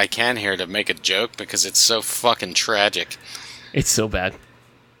anything I can here to make a joke because it's so fucking tragic. It's so bad.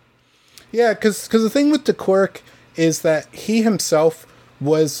 Yeah, because the thing with de Klerk is that he himself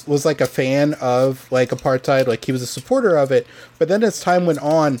was like a fan of like apartheid, like he was a supporter of it. But then as time went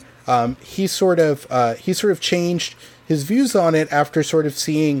on, he sort of changed his views on it after sort of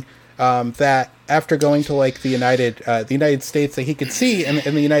seeing that after going to like the United States, that he could see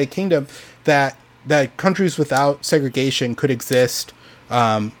in the United Kingdom that countries without segregation could exist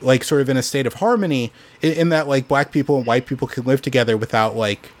like sort of in a state of harmony, in that like black people and white people could live together without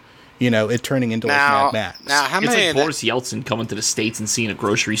like, you know, it turning into like Mad Max. Now, how many? It's like Boris Yeltsin coming to the States and seeing a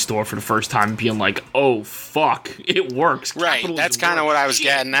grocery store for the first time and being like, "Oh fuck, it works." Right. That's kind of what I was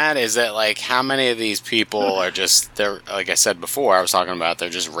getting at. Is that like how many of these people are just they're like I said before, I was talking about they're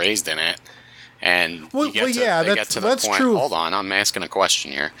just raised in it, and they get to the point. True. Hold on, I'm asking a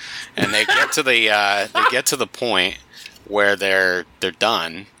question here, and they get to the point where they're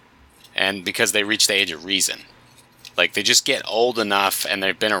done, and because they reach the age of reason. Like, they just get old enough and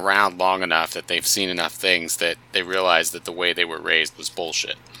they've been around long enough that they've seen enough things that they realize that the way they were raised was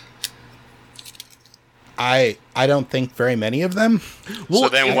bullshit. I don't think very many of them. Well, so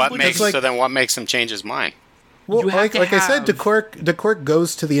then what makes him change his mind? Well, like I said, de Klerk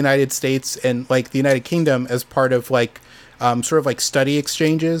goes to the United States and like the United Kingdom as part of like sort of like study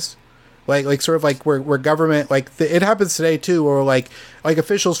exchanges. Like sort of like where government it happens today too, where like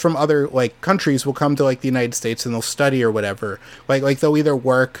officials from other like countries will come to like the United States and they'll study or whatever. Like they'll either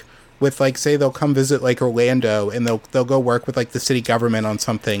work with like, say they'll come visit like Orlando and they'll go work with like the city government on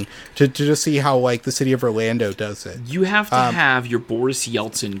something to just see how like the city of Orlando does it. You have to have your Boris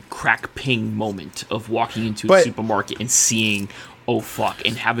Yeltsin crack ping moment of walking into a supermarket and seeing, oh fuck,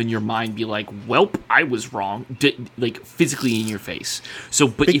 and having your mind be like, welp, I was wrong, like physically in your face. So,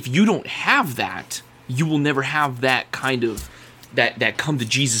 but if you don't have that, you will never have that kind of that come to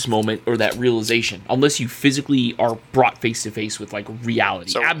Jesus moment or that realization, unless you physically are brought face to face with like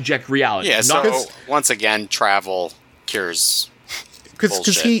reality, abject reality. Yeah. So once again, travel cures.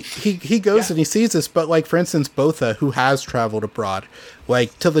 Because he goes and he sees this, but like for instance, Botha, who has traveled abroad,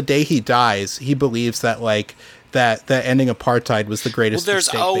 like till the day he dies, he believes that like. That ending apartheid was the greatest. Well, there's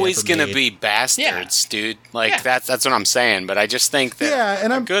always going to be bastards, dude. Like that's what I'm saying. But I just think that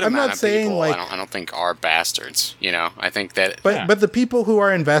and I'm not saying people, like I don't think are bastards. You know, I think that. But the people who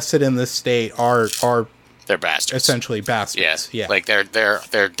are invested in this state are they're bastards. Essentially bastards. Yes. Yeah. Like they're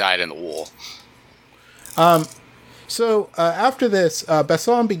dyed in the wool. So after this,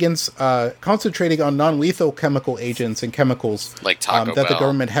 Besson begins concentrating on non-lethal chemical agents and chemicals like Taco that Bell. The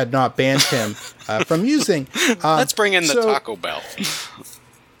government had not banned him from using. Let's bring in the Taco Bell.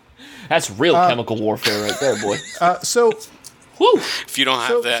 That's real chemical warfare right there, boy. If you don't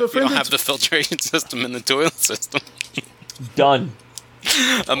have that, if you don't have the filtration system in the toilet system, done.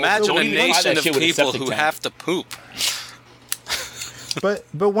 Imagine a nation of people who have to poop. But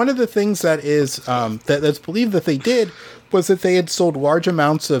one of the things that is that's believed that they did was that they had sold large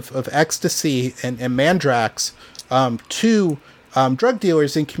amounts of ecstasy and mandrax to drug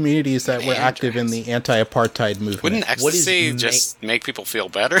dealers in communities that were active in the anti-apartheid movement. Wouldn't ecstasy just make people feel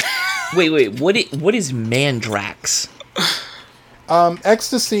better? Wait. What is mandrax?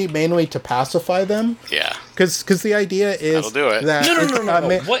 Ecstasy mainly to pacify them. Yeah. Because the idea is that'll do it. That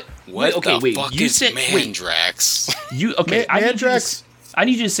no. What the fuck is mandrax? I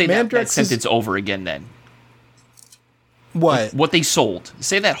need you to say that sentence over again. Then what they sold?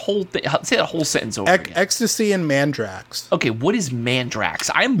 Say that whole sentence over again. Ecstasy and mandrax. Okay, what is mandrax?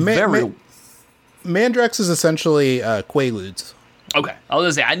 Mandrax is essentially Quaaludes. Okay, I was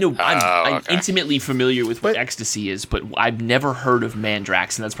gonna say I'm okay. intimately familiar with what But- ecstasy is, but I've never heard of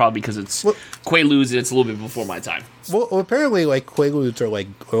Mandrax, and that's probably because it's Quaaludes and it's a little bit before my time. Well, apparently, like Quaaludes are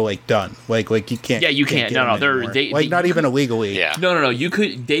like done. Like you can't. Yeah, you can't. get No, them anymore. they like not you even could- illegally. Yeah. No. You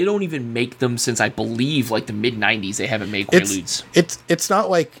could. They don't even make them since I believe like the mid '90s. They haven't made Quaaludes. It's not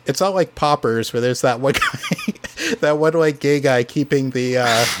like poppers where there's that one guy, that one like gay guy keeping the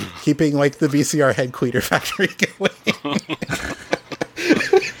keeping like the VCR head cleaner factory going.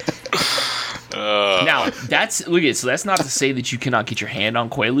 Now that's look at so that's not to say that you cannot get your hand on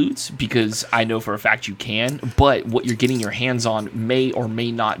Quaaludes, because I know for a fact you can. But what you're getting your hands on may or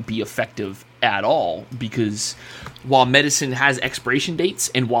may not be effective at all, because while medicine has expiration dates,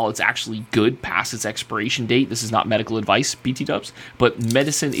 and while it's actually good past its expiration date, this is not medical advice, BT dubs, but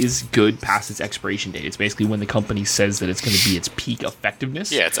medicine is good past its expiration date. It's basically when the company says that it's going to be its peak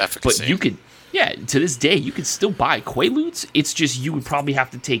effectiveness. Yeah, it's efficacy. But you could, yeah, to this day, you could still buy Quaaludes. It's just you would probably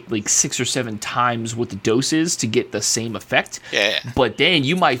have to take like 6 or 7 times what the dose is to get the same effect. Yeah. But then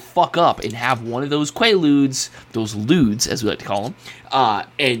you might fuck up and have one of those Quaaludes, those ludes, as we like to call them,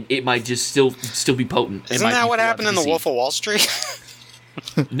 and it might just still be potent. It Isn't might that be what full happened in The efficacy. Wolf of Wall Street?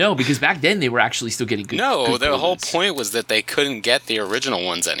 No, because back then they were actually still getting good. No, good the whole Quaaludes. point was that they couldn't get the original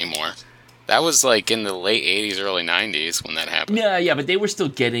ones anymore. That was like in the late 80s, early 90s when that happened. Yeah, but they were still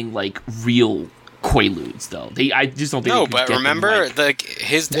getting like real Quaaludes, though. I just don't think. No, they could but get them, remember, like-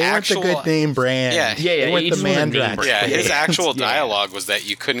 his They actual... weren't the good name brand. Yeah. Yeah, They weren't it the just wasn't name Mandrax. brand. Yeah, his brand. actual Yeah. dialogue was that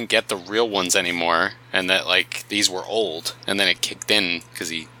you couldn't get the real ones anymore, and that like these were old, and then it kicked in because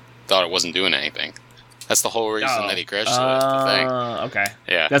he thought it wasn't doing anything. That's the whole reason that he graduated the thing. Okay.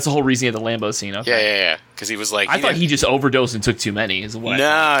 Yeah. That's the whole reason he had the Lambo scene. Okay. Yeah. Because he was like, I thought he just overdosed and took too many. Is what?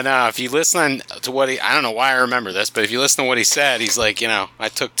 No. If you listen to what I don't know why I remember this, but if you listen to what he said, he's like, I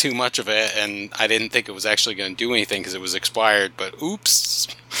took too much of it, and I didn't think it was actually going to do anything because it was expired. But oops.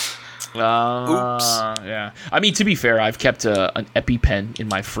 Oops. Yeah. I mean, to be fair, I've kept an EpiPen in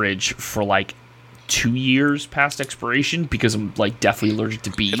my fridge for like 2 years past expiration because I'm like definitely allergic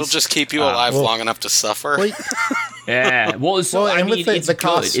to bees. It'll just keep you alive long enough to suffer. Well, Yeah, well, so Well, I and mean, with the it's good,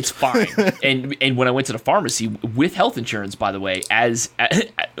 cost- it's fine. And when I went to the pharmacy with health insurance, by the way,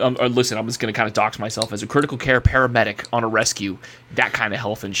 listen, I'm just going to kind of dox myself as a critical care paramedic on a rescue. That kind of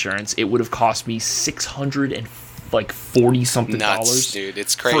health insurance, it would have cost me $640 something Nuts, dollars, dude.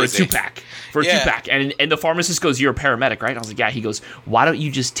 It's for a crazy. 2-pack. Yeah. 2-pack, and the pharmacist goes, "You're a paramedic, right?" And I was like, "Yeah." He goes, "Why don't you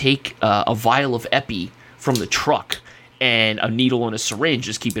just take a vial of Epi from the truck?" And a needle and a syringe,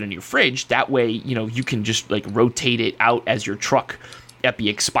 just keep it in your fridge. That way, you can just like rotate it out as your truck Epi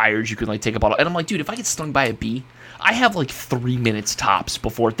expires. You can like take a bottle. And I'm like, dude, if I get stung by a bee, I have like 3 minutes tops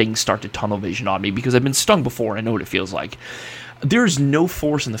before things start to tunnel vision on me because I've been stung before. I know what it feels like. There's no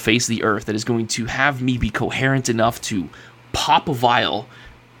force on the face of the earth that is going to have me be coherent enough to pop a vial,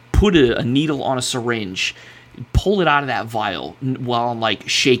 put a needle on a syringe, pull it out of that vial while I'm like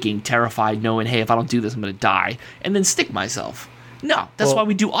shaking, terrified, knowing, hey, if I don't do this, I'm gonna die, and then stick myself. No, that's why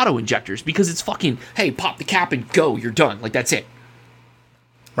we do auto injectors, because it's fucking, hey, pop the cap and go, you're done. Like, that's it.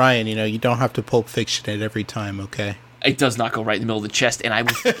 Ryan, you don't have to Pulp Fiction it every time, okay? It does not go right in the middle of the chest, and I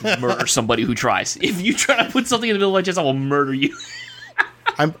will fucking murder somebody who tries. If you try to put something in the middle of my chest, I will murder you.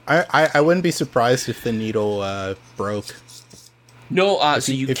 I wouldn't be surprised if the needle broke. No,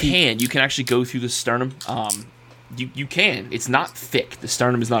 so you if you- can actually go through the sternum. You can. It's not thick. The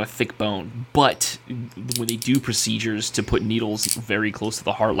sternum is not a thick bone. But when they do procedures to put needles very close to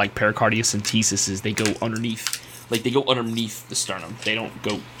the heart, like pericardiocentesis, they go underneath. Like, they go underneath the sternum. They don't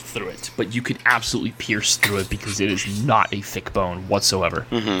go through it. But you can absolutely pierce through it because it is not a thick bone whatsoever.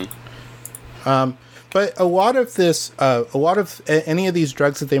 But a lot of any of these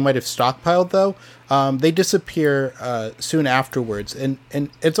drugs that they might have stockpiled, though, they disappear soon afterwards. And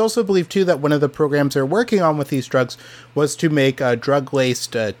it's also believed, too, that one of the programs they're working on with these drugs was to make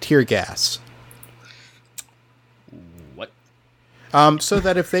drug-laced tear gas. What? So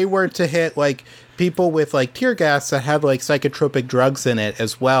that if they were to hit, like, people with, like, tear gas that had, like, psychotropic drugs in it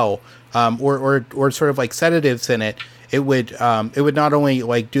as well, or sort of, like, sedatives in it, it would not only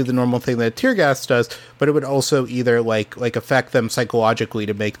like do the normal thing that tear gas does, but it would also either like affect them psychologically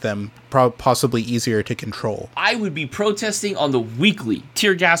to make them possibly easier to control. I would be protesting on the weekly.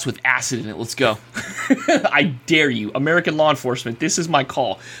 Tear gas with acid in it. Let's go. I dare you. American law enforcement, this is my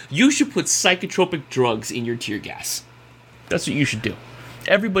call. You should put psychotropic drugs in your tear gas. That's what you should do.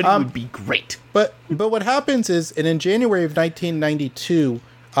 Everybody would be great. But what happens is, in January of 1992,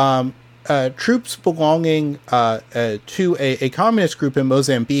 troops belonging to a communist group in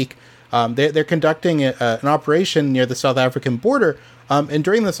Mozambique, they're conducting an operation near the South African border, And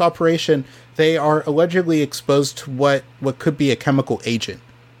during this operation, they are allegedly exposed to what could be a chemical agent.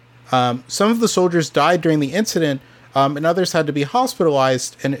 Some of the soldiers died during the incident, and others had to be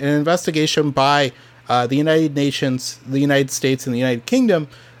hospitalized. And an investigation by the United Nations, the United States, and the United Kingdom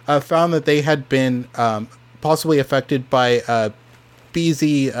found that they had been possibly affected by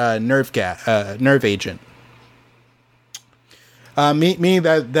BZ nerve agent. Meaning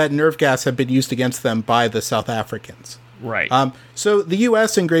that nerve gas had been used against them by the South Africans. Right. So the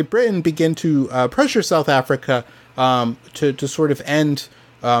U.S. and Great Britain begin to pressure South Africa to sort of end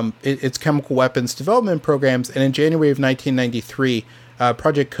its chemical weapons development programs. And in January of 1993,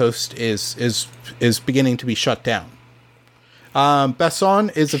 Project Coast is beginning to be shut down.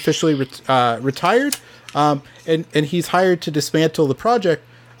 Besson is officially retired, and he's hired to dismantle the project,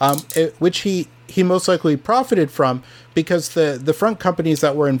 which he most likely profited from because the front companies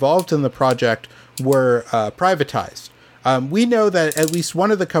that were involved in the project were privatized. We know that at least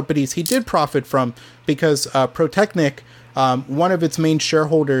one of the companies he did profit from because Protechnic, one of its main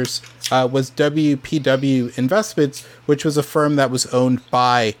shareholders, was WPW Investments, which was a firm that was owned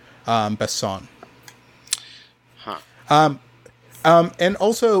by Besson. And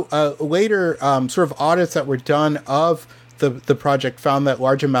also later sort of audits that were done of the project found that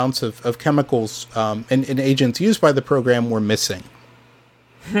large amounts of chemicals and agents used by the program were missing.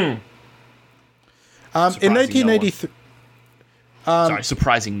 In 1993...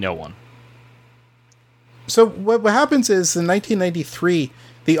 surprising no one. So what happens is in 1993,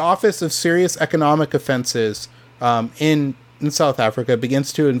 the Office of Serious Economic Offenses in South Africa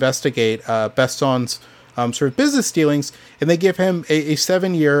begins to investigate Besson's sort of business dealings, and they give him a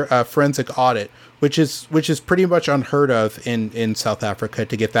 7-year forensic audit, which is pretty much unheard of in South Africa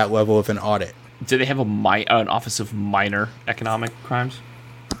to get that level of an audit. Do they have an Office of Minor Economic Crimes?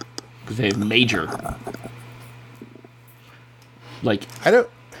 Because they have major. Like they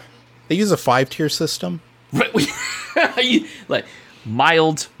use a 5-tier system. Like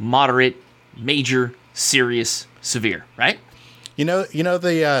mild, moderate, major, serious, severe, right? You know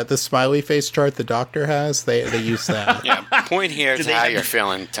the smiley face chart the doctor has? They use that. Yeah, point here to how you're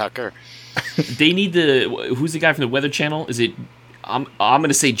feeling, Tucker. They need who's the guy from the Weather Channel? Is it I'm going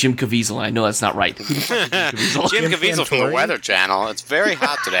to say Jim Caviezel. I know that's not right. Jim Caviezel from the Weather Channel. It's very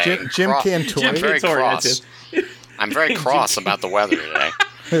hot today. Jim Cantore. I'm very cross. I'm very cross about the weather today.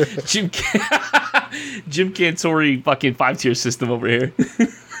 Jim Cantore fucking 5-tier system over here.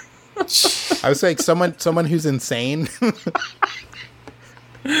 I was saying someone who's insane.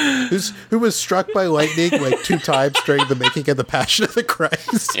 Who was struck by lightning like 2 times during the making of the Passion of the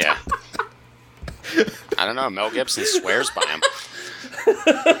Christ. Yeah. I don't know. Mel Gibson swears by him.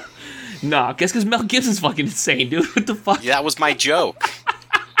 Nah, guess because Mel Gibson's fucking insane, dude. What the fuck? Yeah, that was my joke.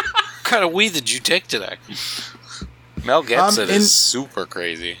 What kind of weed did you take today? Mel Gibson is super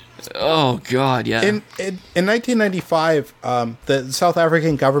crazy. Oh, God, yeah. In 1995, the South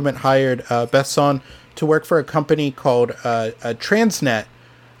African government hired Besson to work for a company called Transnet,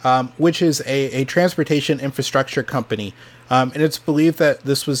 which is a transportation infrastructure company. And it's believed that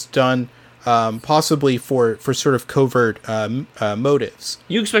this was done possibly for sort of covert motives.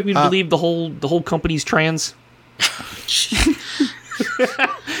 You expect me to believe the whole company's trans?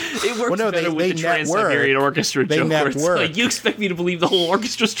 It works better with the Trans-Siberian Orchestra joke. Where it's like, you expect me to believe the whole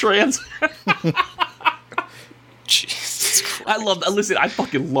orchestra's trans? Jesus Christ. Listen, I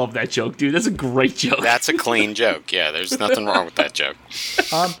fucking love that joke, dude. That's a great joke. That's a clean joke. Yeah, there's nothing wrong with that joke.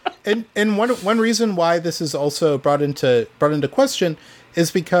 And one reason why this is also brought into question is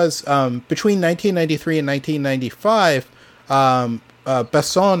because between 1993 and 1995,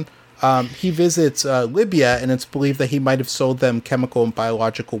 Besson he visits Libya, and it's believed that he might have sold them chemical and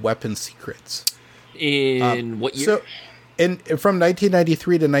biological weapons secrets. In what year? So, from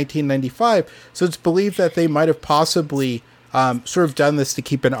 1993 to 1995. So it's believed that they might have possibly sort of done this to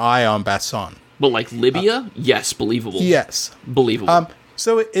keep an eye on Besson. But like Libya? Yes, believable. Yes. Believable.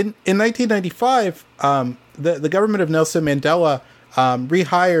 So in 1995, the government of Nelson Mandela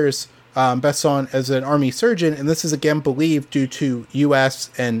rehires Besson as an army surgeon, and this is again believed due to U.S.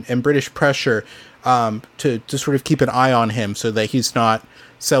 and British pressure to sort of keep an eye on him so that he's not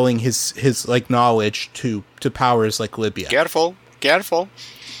selling his like knowledge to powers like Libya. Careful.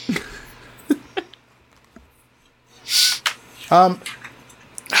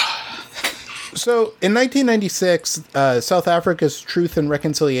 So in 1996, South Africa's Truth and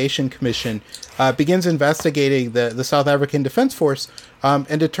Reconciliation Commission begins investigating the South African Defense Force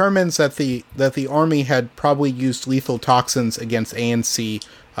and determines that the army had probably used lethal toxins against ANC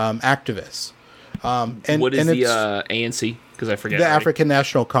activists. What is the ANC? Because I forget. The African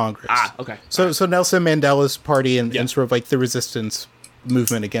National Congress. Ah, okay. So Nelson Mandela's party and sort of like the resistance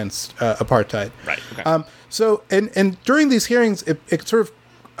movement against apartheid. Right. Okay. So and during these hearings, it sort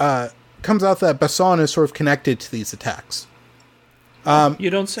of comes out that Besson is sort of connected to these attacks. You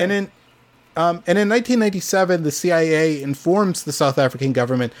don't say. And in 1997, the CIA informs the South African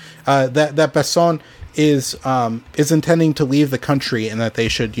government that Besson is intending to leave the country and that they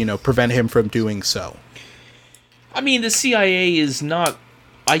should, prevent him from doing so. I mean, the CIA is not,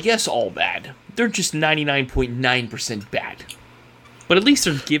 I guess, all bad. They're just 99.9% bad. But at least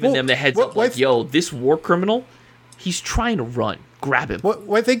they're giving them the heads up, like, yo, this war criminal, he's trying to run. Grab him.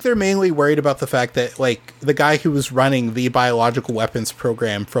 Well, I think they're mainly worried about the fact that, like, the guy who was running the biological weapons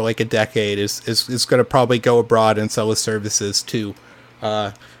program for, like, a decade is going to probably go abroad and sell his services to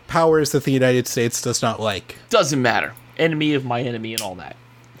powers that the United States does not like. Doesn't matter. Enemy of my enemy and all that.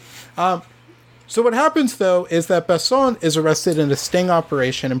 So what happens, though, is that Besson is arrested in a sting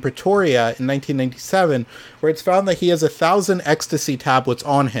operation in Pretoria in 1997, where it's found that he has 1,000 ecstasy tablets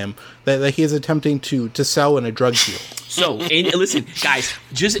on him that he is attempting to sell in a drug deal. So, and listen, guys,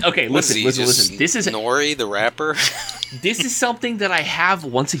 listen. This is Nori, the rapper. This is something that I have,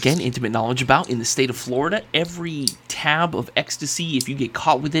 once again, intimate knowledge about in the state of Florida. Every tab of ecstasy, if you get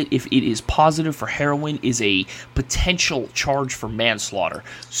caught with it, if it is positive for heroin, is a potential charge for manslaughter.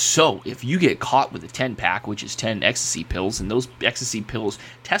 So, if you get caught with a 10-pack, which is 10 ecstasy pills, and those ecstasy pills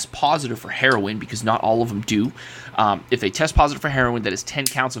test positive for heroin, because not all of them do, if they test positive for heroin, that is 10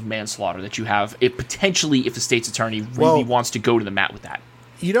 counts of manslaughter that you have. It potentially, if the state's attorney really wants to go to the mat with that.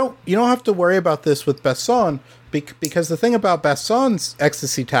 You don't have to worry about this with Besson, because the thing about Besson's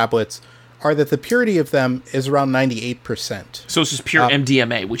ecstasy tablets are that the purity of them is around 98%. So it's just pure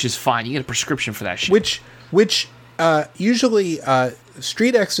MDMA, which is fine. You get a prescription for that shit. Which usually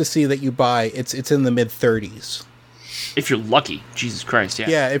street ecstasy that you buy, it's in the mid-30s. If you're lucky, Jesus Christ, yeah.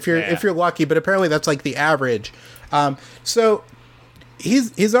 Yeah, if you're lucky, but apparently that's like the average. So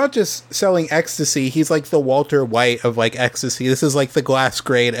he's not just selling ecstasy, he's like the Walter White of like ecstasy. This is like the glass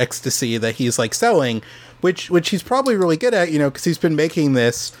grade ecstasy that he's like selling, which he's probably really good at, because he's been making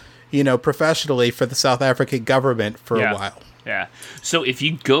this, professionally for the South African government for a while. Yeah. So if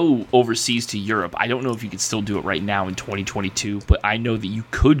you go overseas to Europe, I don't know if you could still do it right now in 2022, but I know that you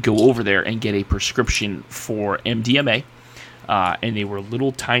could go over there and get a prescription for MDMA. And they were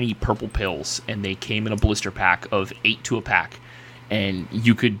little tiny purple pills, and they came in a blister pack of 8 to a pack. And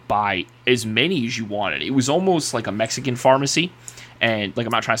you could buy as many as you wanted. It was almost like a Mexican pharmacy. And, like,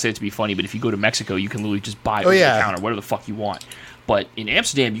 I'm not trying to say it to be funny, but if you go to Mexico, you can literally just buy it over the counter, whatever the fuck you want. But in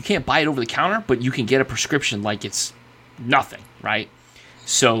Amsterdam, you can't buy it over the counter, but you can get a prescription like it's nothing, right?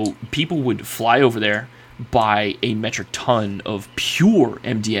 So people would fly over there, buy a metric ton of pure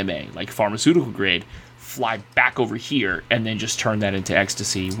MDMA, like pharmaceutical grade, fly back over here, and then just turn that into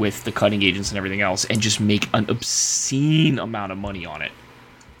ecstasy with the cutting agents and everything else, and just make an obscene amount of money on it.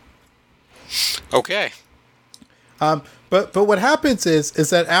 Okay. But what happens is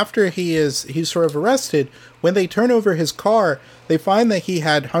that after he's sort of arrested, when they turn over his car, they find that he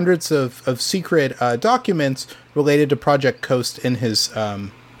had hundreds of secret documents related to Project Coast in his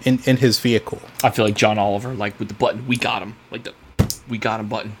in his vehicle. I feel like John Oliver, like with the button, we got him, like the we got him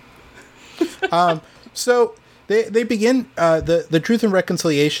button. So they begin the Truth and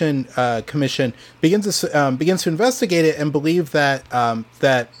Reconciliation Commission begins to investigate it and believe that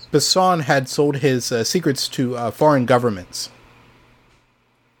that Besson had sold his secrets to foreign governments.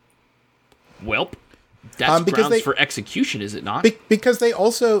 Welp, that's grounds for execution, is it not? Because they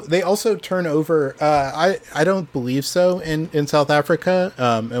also turn over. I don't believe so in South Africa,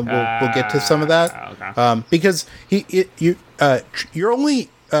 and we'll get to some of that. Okay. Because you're only.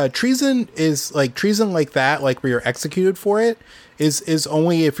 Treason is like treason like that, like where you're executed for it, is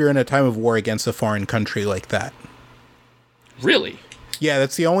only if you're in a time of war against a foreign country like that. Really? Yeah,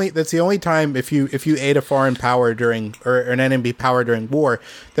 that's the only time if you aid a foreign power during or an enemy power during war.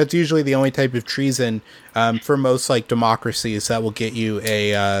 That's usually the only type of treason for most like democracies that will get you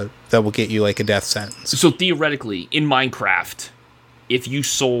like a death sentence. So theoretically, in Minecraft, if you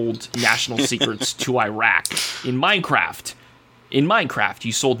sold national secrets to Iraq in Minecraft,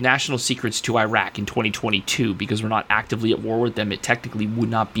 you sold national secrets to Iraq in 2022 because we're not actively at war with them. It technically would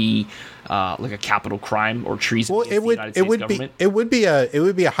not be like a capital crime or treason against the United States government. It would be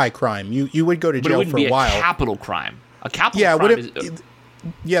a high crime. You would go to jail for a while. A capital crime. A capital crime is.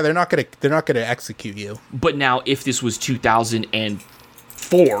 Yeah, they're not gonna execute you. But now, if this was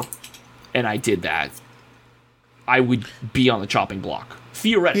 2004, and I did that, I would be on the chopping block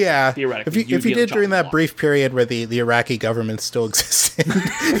Theoretically. Yeah, Theoretically. if you did during that brief period where the Iraqi government still existed,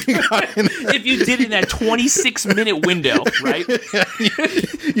 if you did in that 26-minute window, right?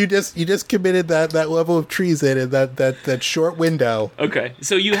 you just committed that level of treason in that short window. Okay,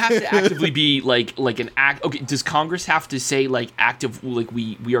 so you have to actively be like an act. Okay, does Congress have to say like active, like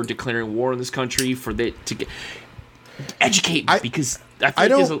we are declaring war on this country for that to get educate me, because I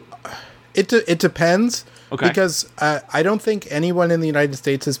feel like it depends. Okay. Because I don't think anyone in the United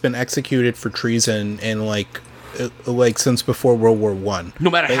States has been executed for treason in like since before World War I. No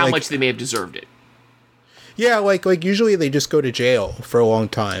matter how much they may have deserved it. Yeah, like usually they just go to jail for a long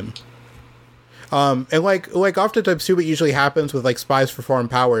time. And like oftentimes too, what usually happens with like spies for foreign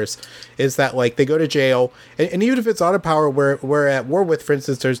powers is that like they go to jail, and even if it's not a power we're at war with, for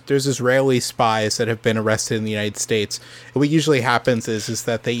instance, there's Israeli spies that have been arrested in the United States. And what usually happens is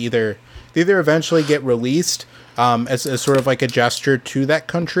that they either eventually get released as sort of like a gesture to that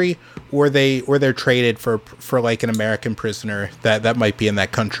country, or they're traded for like an American prisoner that might be in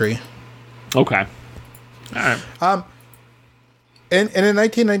that country. Okay. All right. And in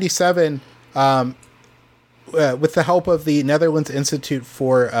 1997, with the help of the Netherlands Institute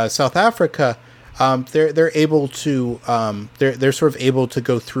for South Africa, they're able to they're sort of able to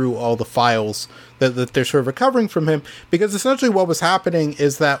go through all the files that they're sort of recovering from him, because essentially what was happening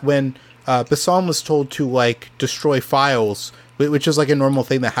is that when Besson was told to like destroy files, which is like a normal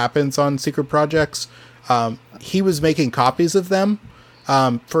thing that happens on secret projects, he was making copies of them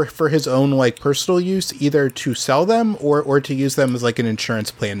for his own like personal use, either to sell them or to use them as like an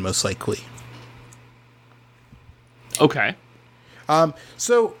insurance plan, most likely. Okay.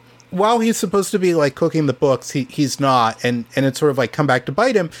 So while he's supposed to be like cooking the books, he's not, and it's sort of like come back to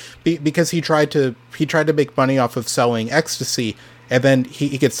bite him because he tried to make money off of selling ecstasy. And then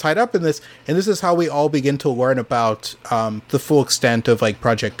he gets tied up in this, and this is how we all begin to learn about the full extent of like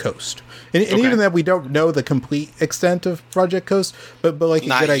Project Coast, and even that we don't know the complete extent of Project Coast, but like a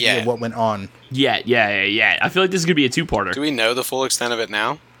good idea of what went on. Yeah. I feel like this is gonna be a two-parter. Do we know the full extent of it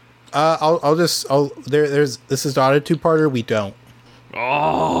now? This is not a two-parter. We don't.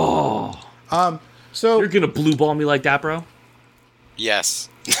 Oh. So you're gonna blue ball me like that, bro? Yes.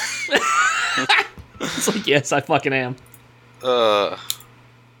 It's like, yes, I fucking am.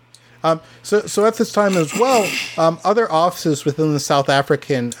 So at this time as well, other offices within the South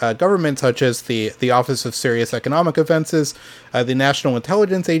African government, such as the Office of Serious Economic Offenses, the National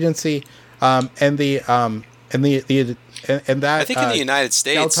Intelligence Agency, and that I think in the United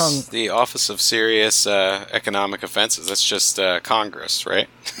States, Gauteng, the Office of Serious Economic Offenses, that's just Congress, right?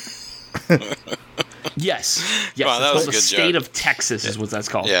 Yes. Wow, that was a the good state joke. of Texas is what that's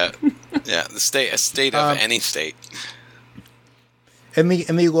called. Yeah, a state of any state. and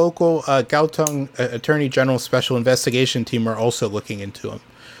the local Gauteng Attorney General Special Investigation Team are also looking into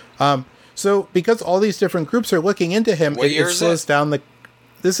him. So because all these different groups are looking into him, it slows down the.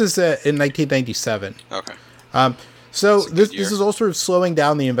 This is in 1997. Okay. So this is all sort of slowing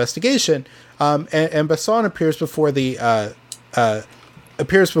down the investigation. And Besson appears before the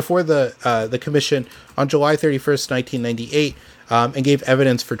commission on July 31st, 1998, and gave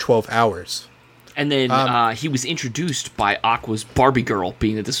evidence for 12 hours. And then he was introduced by Aqua's Barbie Girl,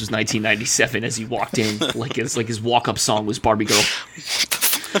 being that this was 1997, as he walked in, like his walk-up song was Barbie Girl.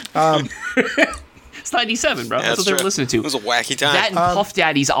 It's 97, bro. That's what they were listening to. It was a wacky time. That and Puff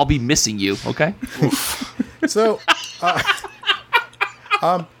Daddy's "I'll Be Missing You." Okay. So,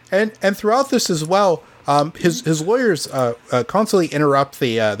 and throughout this as well, his lawyers constantly interrupt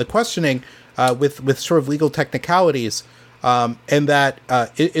the questioning with sort of legal technicalities, and that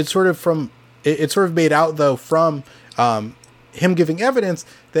it's sort of made out though from him giving evidence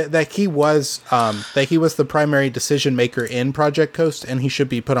that he was the primary decision maker in Project Coast, and he should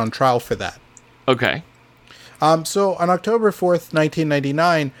be put on trial for that. Okay. So on October 4th,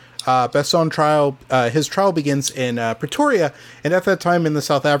 1999, Besson trial, his trial begins in Pretoria, and at that time in the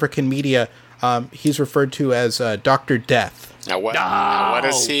South African media, he's referred to as Dr. Death. Now what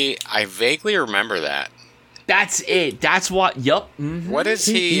is he? I vaguely remember that. That's it. That's what. Yup. Mm-hmm. What is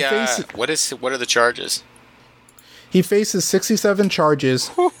he? What are the charges? He faces 67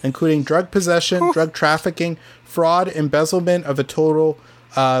 charges, including drug possession, drug trafficking, fraud, embezzlement of a total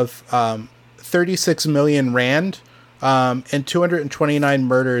of 36 million rand, and 229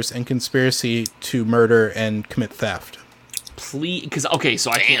 murders and conspiracy to murder and commit theft. Please, because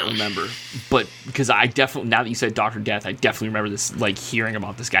so I can't remember, but because I definitely, now that you said Dr. Death, I definitely remember this, like hearing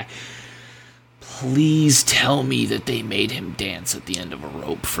about this guy. Please tell me that they made him dance at the end of a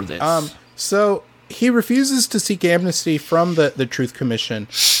rope for this. So he refuses to seek amnesty from the Truth Commission,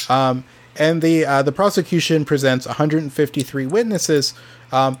 and And the prosecution presents 153 witnesses,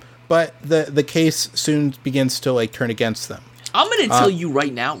 but the case soon begins to like turn against them. I'm going to tell you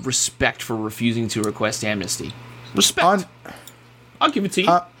right now, respect for refusing to request amnesty. Respect. I'll give it to you.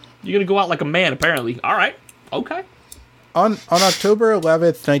 You're going to go out like a man, apparently. All right. Okay. On October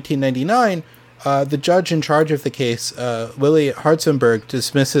 11th, 1999, the judge in charge of the case, Willy Hartzenberg,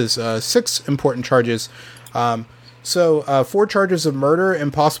 dismisses 6 important charges. 4 charges of murder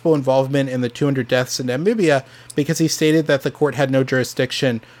and possible involvement in the 200 deaths in Namibia because he stated that the court had no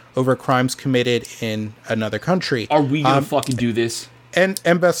jurisdiction over crimes committed in another country. Are we going to fucking do this? And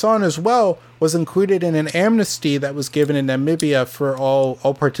Besson as well was included in an amnesty that was given in Namibia for all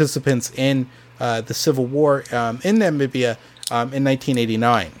participants in the civil war in Namibia in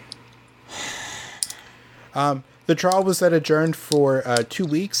 1989. The trial was then adjourned for 2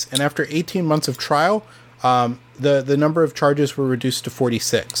 weeks, and after 18 months of trial, the number of charges were reduced to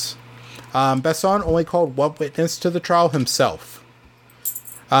 46. Besson only called 1 witness to the trial himself.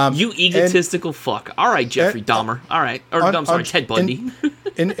 You egotistical fuck. All right, Jeffrey Dahmer. All right. Ted Bundy.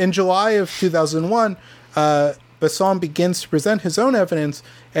 In July of 2001, Besson begins to present his own evidence,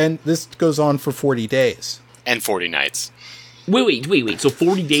 and this goes on for 40 days. And 40 nights. Wait. So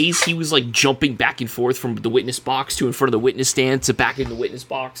 40 days he was like jumping back and forth from the witness box to in front of the witness stand to back in the witness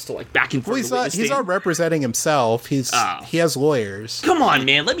box to like back in front of the witness stand. He's not representing himself. He has lawyers. Come on,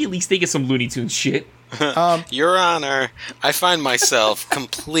 man. Let me at least think of some Looney Tunes shit. Your Honor, I find myself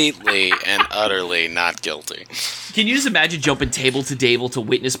completely and utterly not guilty. Can you just imagine jumping table to table to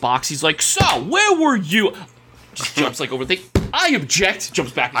witness box? He's like, so, where were you? Just jumps like over the thing. I object.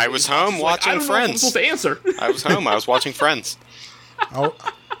 Jumps back. I was home watching Friends. I'm supposed to answer. I was home. I was watching Friends. Oh,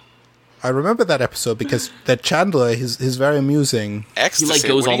 I remember that episode because that Chandler is very amusing. Ecstasy? He like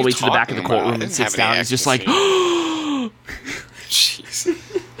goes all the way to the back of the courtroom and sits down. He's just like, jeez.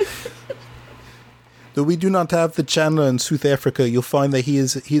 Though we do not have the Chandler in South Africa, you'll find that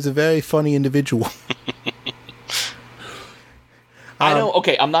he's a very funny individual. I know.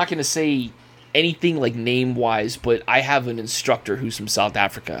 Okay, I'm not going to say anything like name-wise, but I have an instructor who's from South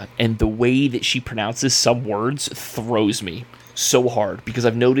Africa, and the way that she pronounces some words throws me so hard because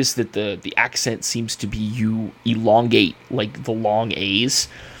I've noticed that the accent seems to be you elongate like the long A's.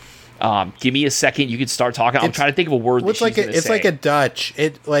 Give me a second. You can start talking. I'm trying to think of a word. That she's gonna say. It's like a Dutch.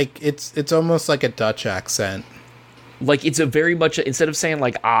 It's almost like a Dutch accent. Like it's a very much instead of saying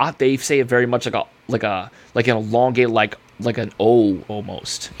like they say it very much like an elongate like an O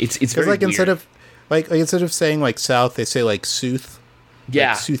almost. It's very like weird. instead of saying like South, they say like South.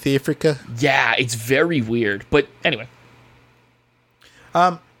 Yeah, like South Africa. Yeah, it's very weird. But anyway,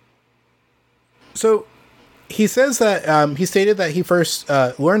 so. He says that he stated that he first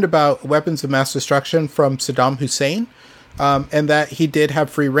learned about weapons of mass destruction from Saddam Hussein, and that he did have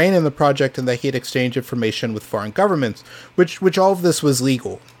free reign in the project, and that he had exchanged information with foreign governments, which all of this was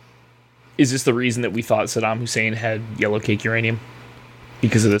legal. Is this the reason that we thought Saddam Hussein had yellow cake uranium?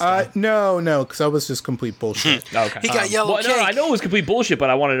 Because of this guy? No, because that was just complete bullshit. Okay, he got yellow cake. No, I know it was complete bullshit, but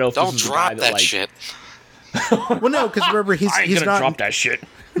I want to know if don't this is drop the guy that shit. Well, no, because remember he's not drop that shit.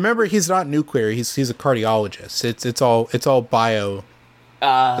 Remember, he's not nuclear. He's a cardiologist. It's all bio.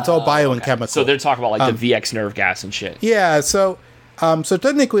 It's all bio and chemical. So they're talking about like the VX nerve gas and shit. Yeah. So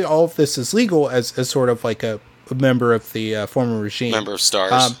technically, all of this is legal as sort of like a member of the former regime. Member of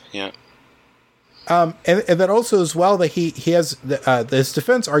STARS. Yeah. And that also as well that he has this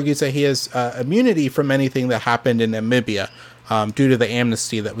defense argues that he has immunity from anything that happened in Namibia. Due to the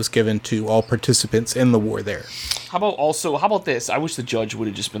amnesty that was given to all participants in the war there. How about this? I wish the judge would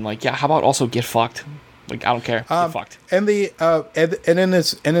have just been like, yeah, how about also get fucked? Like, I don't care. Get fucked. And in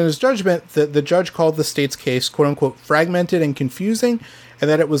his judgment, the judge called the state's case, quote unquote, fragmented and confusing, and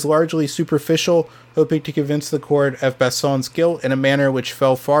that it was largely superficial, hoping to convince the court of Besson's guilt in a manner which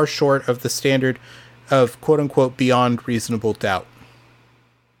fell far short of the standard of, quote unquote, beyond reasonable doubt.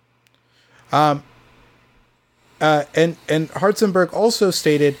 And Hartzenberg also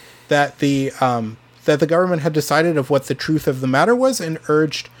stated that the government had decided of what the truth of the matter was and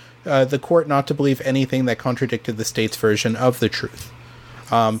urged the court not to believe anything that contradicted the state's version of the truth.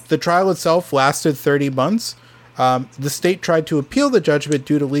 The trial itself lasted 30 months. The state tried to appeal the judgment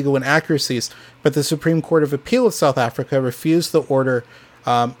due to legal inaccuracies, but the Supreme Court of Appeal of South Africa refused the order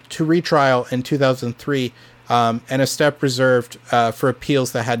to retrial in 2003, and a step reserved for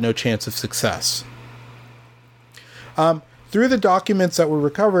appeals that had no chance of success. Through the documents that were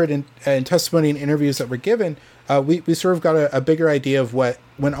recovered and testimony and interviews that were given, we sort of got a bigger idea of what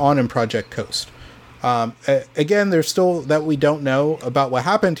went on in Project Coast. Again, there's still that we don't know about what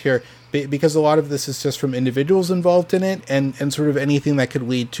happened here, because a lot of this is just from individuals involved in it, and sort of anything that could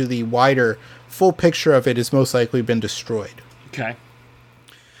lead to the wider full picture of it has most likely been destroyed. Okay.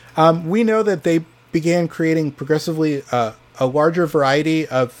 We know that they began creating progressively a larger variety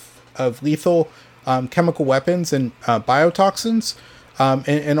of lethal chemical weapons and biotoxins,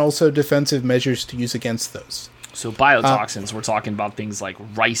 and also defensive measures to use against those. So biotoxins, we're talking about things like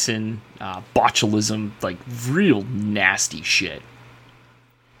ricin, botulism, like real nasty shit.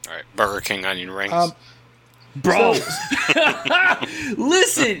 All right, Burger King onion rings. Bro,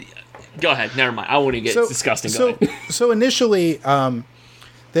 listen. Go ahead. Never mind. I won't even get disgusting. Go ahead. So initially,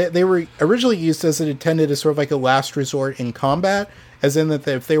 they were originally used as intended as sort of like a last resort in combat, as in that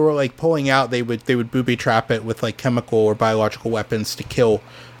if they were like pulling out, they would booby trap it with like chemical or biological weapons to kill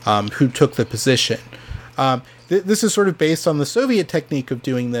who took the position. This is sort of based on the Soviet technique of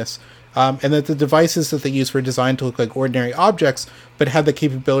doing this, and that the devices that they used were designed to look like ordinary objects, but had the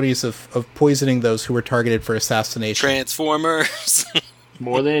capabilities of poisoning those who were targeted for assassination. Transformers.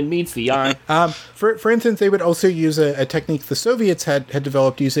 More than meets the eye. For instance, they would also use a technique the Soviets had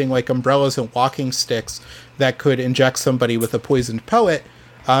developed using like umbrellas and walking sticks that could inject somebody with a poisoned pellet,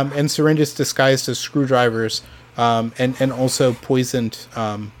 and syringes disguised as screwdrivers, and also poisoned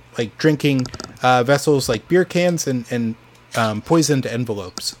like drinking vessels like beer cans and poisoned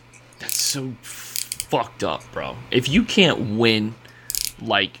envelopes. That's so fucked up, bro. If you can't win,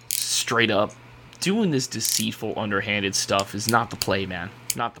 like, straight up, doing this deceitful, underhanded stuff is not the play, man.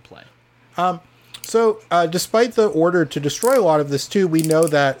 Not the play. So, despite the order to destroy a lot of this, too, we know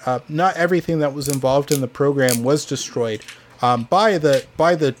that not everything that was involved in the program was destroyed by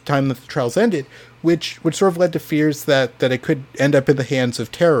the time that the trials ended, which sort of led to fears that it could end up in the hands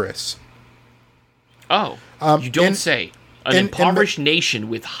of terrorists. Oh, you don't say. An impoverished nation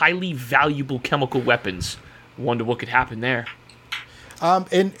with highly valuable chemical weapons. Wonder what could happen there.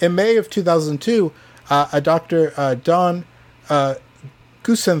 In May of 2002, a Dr. Don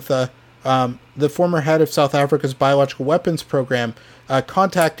Kusentha, the former head of South Africa's biological weapons program,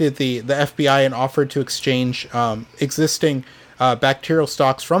 contacted the FBI and offered to exchange existing bacterial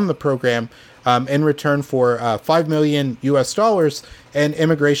stocks from the program in return for $5 million and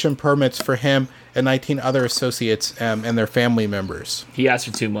immigration permits for him and 19 other associates and their family members. He asked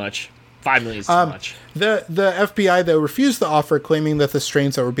for too much. $5 million is too much. The FBI, though, refused the offer, claiming that the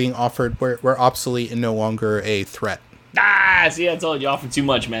strains that were being offered were obsolete and no longer a threat. See, I told you, offered too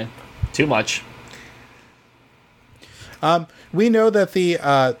much, man. Too much. We know that the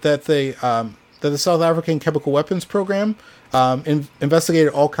South African chemical weapons program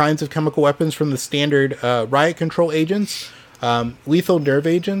investigated all kinds of chemical weapons, from the standard riot control agents, lethal nerve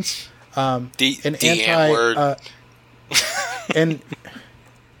agents, and anti-cholinergic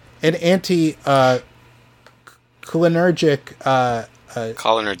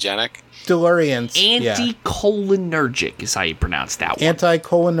cholinergenic deliriants. Anticholinergic is how you pronounce that one.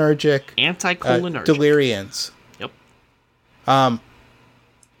 Anticholinergic deliriants. Yep.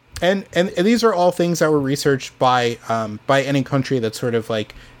 And these are all things that were researched by any country that sort of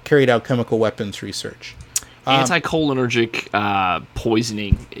like carried out chemical weapons research. Anticholinergic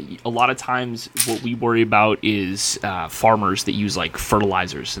poisoning. A lot of times, what we worry about is farmers that use like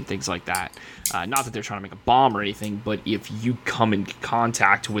fertilizers and things like that. Not that they're trying to make a bomb or anything, but if you come in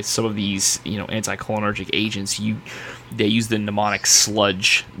contact with some of these, anticholinergic agents, they use the mnemonic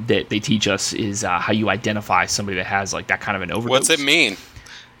sludge that they teach us is how you identify somebody that has like that kind of an overdose. What's it mean?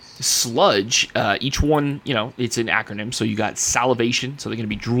 Sludge, each one, it's an acronym. So you got salivation, so they're going to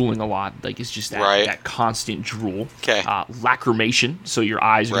be drooling a lot. Like, it's just that constant drool. Okay. Lacrimation, so your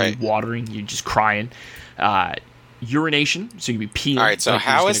eyes are gonna be watering, you're just crying. Urination, so you'll be peeing. All right, so like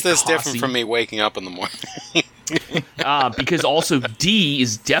how is this different from me waking up in the morning? Because also D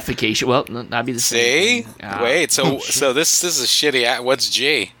is defecation. Well, that'd be the same. See? Wait, so this is a shitty. What's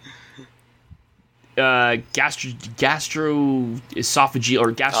G? Gastroesophageal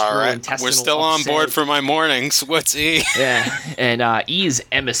or gastrointestinal. All right, we're still on board for my mornings. What's E? Yeah, and E is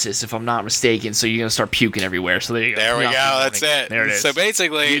emesis, if I'm not mistaken. So you're gonna start puking everywhere. So there you go. There we go. That's it. There it is. So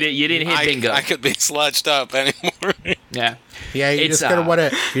basically, you didn't hit bingo. I could be sludged up anymore. Yeah. Yeah, you're just gonna want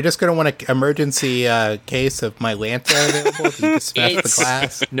an emergency case of Mylanta available. You just smash the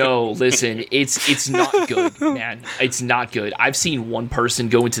glass. No, listen, it's not good, man. It's not good. I've seen one person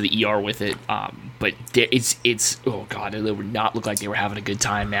go into the ER with it, but it's oh god, they would not look like they were having a good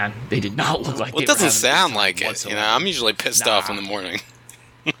time, man. They did not look like. Well, it doesn't sound like it. Whatsoever. I'm usually pissed off in the morning.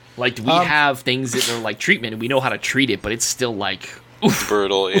 Like we have things that are like treatment, and we know how to treat it, but it's still like oof.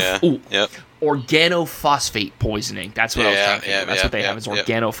 Brutal. Yeah. Ooh. Yep. Organophosphate poisoning. That's what I was thinking. That's what they have is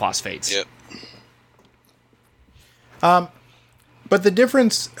organophosphates. Yep. But the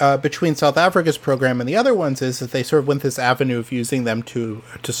difference between South Africa's program and the other ones is that they sort of went this avenue of using them to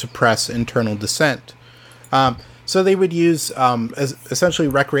suppress internal dissent. So they would use as essentially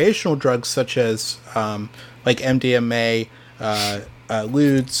recreational drugs such as like MDMA,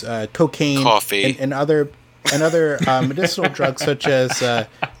 ludes, cocaine, coffee, and other medicinal drugs such as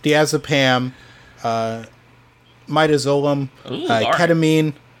diazepam, midazolam,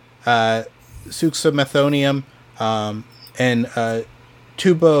 ketamine, succinylmethonium, and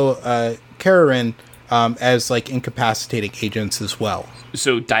tubocarin as like incapacitating agents as well.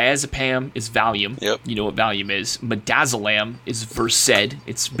 So diazepam is Valium. Yep. You know what Valium is. Midazolam is Versed.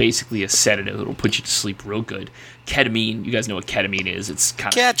 It's basically a sedative. It'll put you to sleep real good. Ketamine, you guys know what ketamine is. It's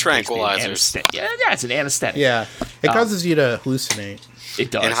kind cat of tranquilizers. Yeah, it's an anesthetic. Yeah, it causes you to hallucinate.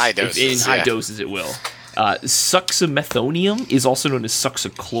 It does. In high doses. In high doses, it will. Succinylmethonium is also known as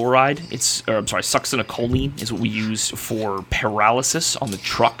succinylchloride. Succinylcholine is what we use for paralysis on the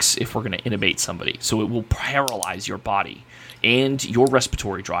trucks if we're going to intubate somebody. So it will paralyze your body and your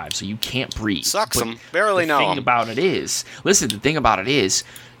respiratory drive, so you can't breathe. Sucks them. Barely know. The thing about it is,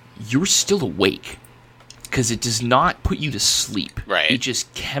 you're still awake because it does not put you to sleep. Right. It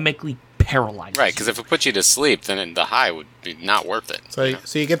just chemically paralyzes. Right, because if it puts you to sleep, then the high would be not worth it. So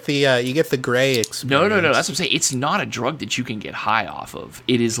you get the gray experience. No. That's what I'm saying. It's not a drug that you can get high off of.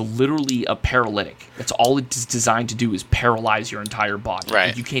 It is literally a paralytic. That's all it's designed to do is paralyze your entire body.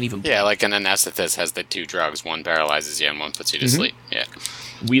 Right. You can't even. Yeah, like an anesthetist has the two drugs. One paralyzes you and one puts you to sleep. Yeah.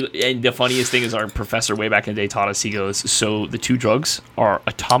 And the funniest thing is our professor way back in the day taught us, he goes, so the two drugs are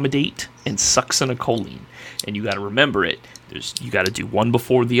etomidate and succinylcholine. And you got to remember it. You got to do one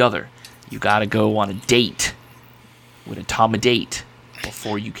before the other. You got to go on a date with etomidate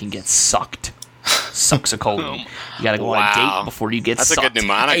before you can get sucked. Succinylcholine. You got to go on a date before you get sucked. That's a good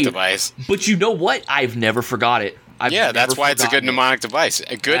mnemonic device. But you know what? I've never forgot it. That's why it's a good mnemonic device.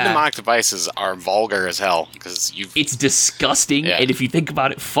 Mnemonic devices are vulgar as hell because it's disgusting, and if you think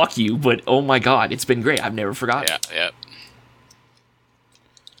about it, fuck you. But oh my god, it's been great. I've never forgotten. Yeah.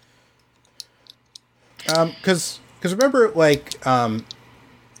 Because remember, like,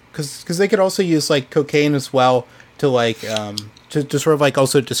 because they could also use like cocaine as well to like to sort of like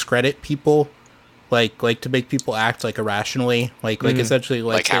also discredit people. Like to make people act like irrationally, like essentially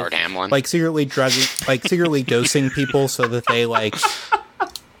like Howard Hamlin, like secretly drugging, like secretly dosing people so that they like,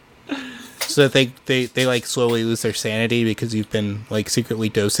 so that they like slowly lose their sanity because you've been like secretly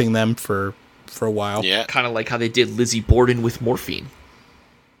dosing them for a while. Yeah, kind of like how they did Lizzie Borden with morphine.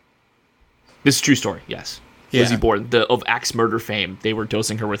 This is a true story. Yes. Yeah. Lizzie Borden, of axe murder fame, they were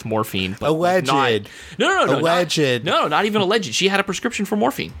dosing her with morphine. But alleged. No. Alleged. Not even alleged. She had a prescription for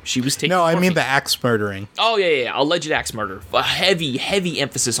morphine. She was taking. No, morphine. I mean the axe murdering. Oh yeah. Alleged axe murder. A heavy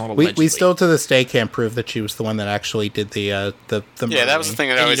emphasis on allegedly. We still to this day can't prove that she was the one that actually did the murdering. Yeah, that was the thing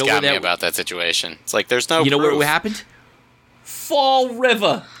that always got me about that situation. It's like there's no. You know proof. where it happened? Fall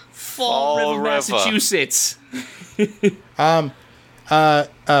River, Massachusetts.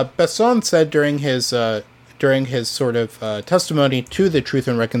 Besson said during his sort of testimony to the Truth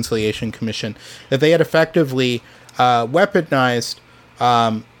and Reconciliation Commission that they had effectively weaponized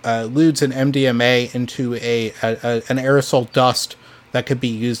ludes and MDMA into an aerosol dust that could be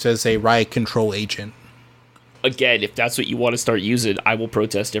used as a riot control agent. Again, if that's what you want to start using, I will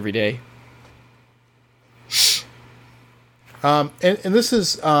protest every day. And this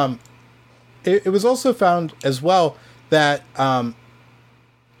is it was also found as well that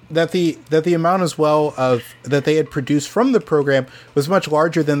that the amount as well of that they had produced from the program was much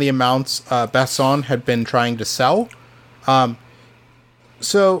larger than the amounts Besson had been trying to sell.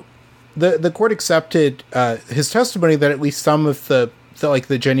 So the court accepted his testimony that at least some of the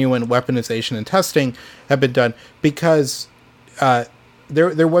genuine weaponization and testing had been done because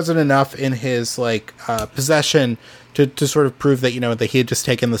there wasn't enough in his possession to sort of prove that that he had just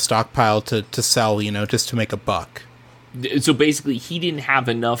taken the stockpile to sell just to make a buck. So basically, he didn't have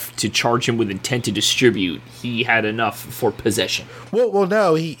enough to charge him with intent to distribute. He had enough for possession. Well,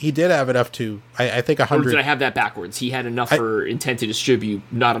 no, he did have enough to, I think, 100. Or did I have that backwards? He had enough for intent to distribute,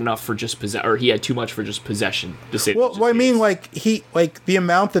 not enough for just possession, or he had too much for just possession. Well, I mean, the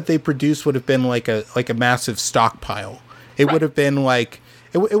amount that they produced would have been like a massive stockpile. It would have been like.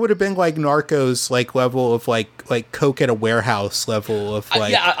 It would have been like Narcos level of like coke at a warehouse level of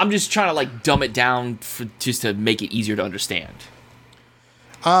I'm just trying to dumb it down just to make it easier to understand.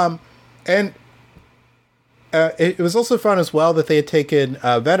 And it was also found as well that they had taken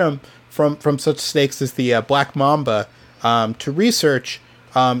venom from such snakes as the black mamba to research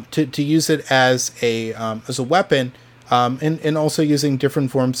to use it as a weapon and also using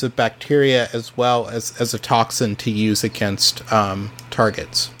different forms of bacteria as well as a toxin to use against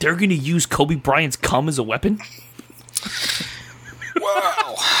targets. They're going to use Kobe Bryant's cum as a weapon?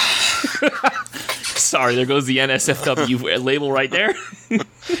 Wow. Sorry, there goes the NSFW label right there.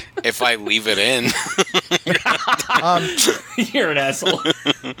 If I leave it in. You're an asshole.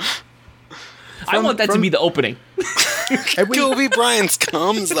 I want that to be the opening. Kobe Bryant's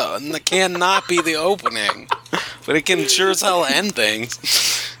comes, though, and that cannot be the opening. But it can sure as hell end things.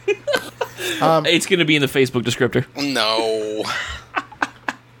 It's going to be in the Facebook descriptor. No.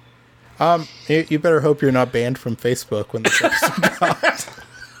 You better hope you're not banned from Facebook when this episode comes.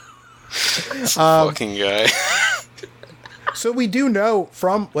 Fucking guy. So we do know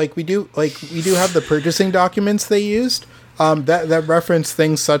from we do have the purchasing documents they used that reference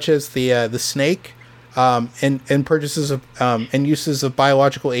things such as the snake and purchases of and uses of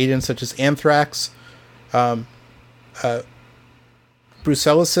biological agents such as anthrax,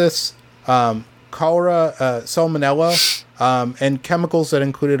 brucellosis, cholera, salmonella, and chemicals that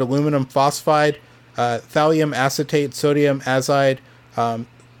included aluminum phosphide, thallium acetate, sodium azide,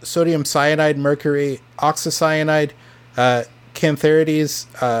 sodium cyanide, mercury oxycyanide, cantharides,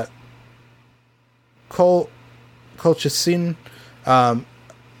 colchicine,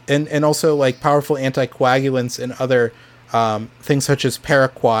 and also like powerful anticoagulants and other things such as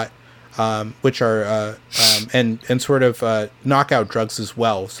paraquat, which are and sort of knockout drugs as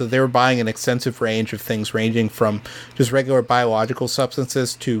well. So they were buying an extensive range of things, ranging from just regular biological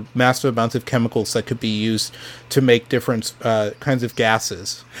substances to massive amounts of chemicals that could be used to make different kinds of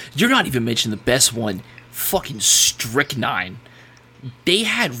gases. You're not even mentioning the best one, fucking strychnine. They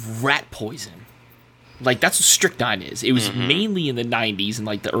had rat poison. Like, that's what strychnine is. It was mainly in the 90s and,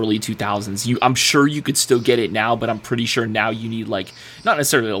 like, the early 2000s. I'm sure you could still get it now, but I'm pretty sure now you need, like, not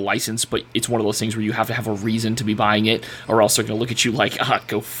necessarily a license, but it's one of those things where you have to have a reason to be buying it, or else they're going to look at you like,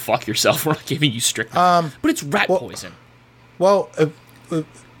 go fuck yourself, we're not giving you strychnine. But it's rat poison. Well,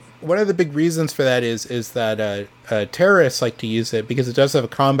 one of the big reasons for that is that terrorists like to use it because it does have a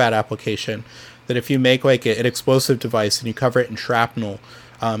combat application, that if you make, like, an explosive device and you cover it in shrapnel,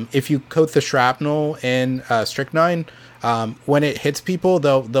 if you coat the shrapnel in strychnine, when it hits people,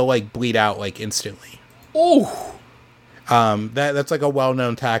 they'll like bleed out like instantly. Oh, that's like a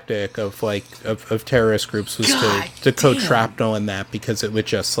well-known tactic of of terrorist groups was to coat shrapnel in that because it would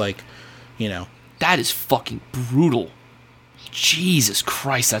just that is fucking brutal. Jesus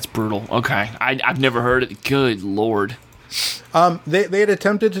Christ, that's brutal. Okay, I've never heard it. Good Lord. They had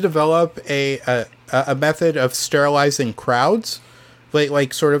attempted to develop a method of sterilizing crowds.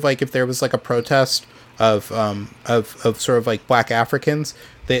 Like sort of like if there was like a protest of sort of like black Africans,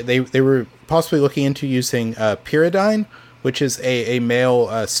 they were possibly looking into using pyridine, which is a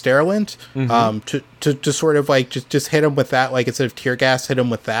male sterilant, to sort of like just hit them with that, like instead of tear gas, hit them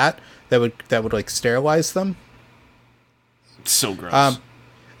with that would like sterilize them. So gross.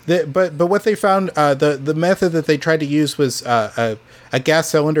 But what they found, the method that they tried to use was a gas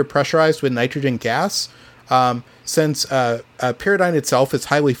cylinder pressurized with nitrogen gas. Since pyridine itself is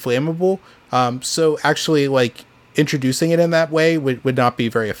highly flammable, so actually like introducing it in that way would not be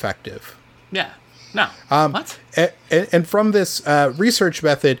very effective. Yeah. No. What? And from this research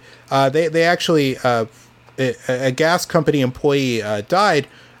method, they actually a gas company employee died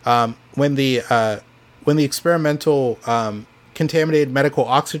when the experimental contaminated medical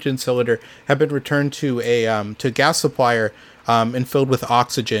oxygen cylinder had been returned to a gas supplier and filled with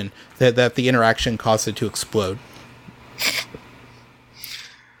oxygen that the interaction caused it to explode.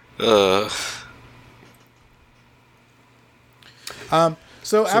 So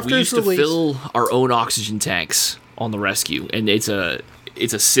after we used its release, to fill our own oxygen tanks on the rescue, and it's a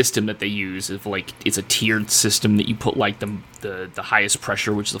system that they use. Of like, it's a tiered system that you put like the highest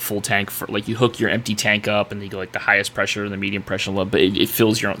pressure, which is the full tank for, like, you hook your empty tank up, and then you go like the highest pressure and the medium pressure, but it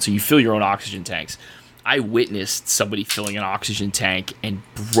fills your own. So you fill your own oxygen tanks. I witnessed somebody filling an oxygen tank and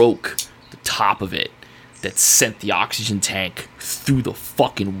broke the top of it. That sent the oxygen tank through the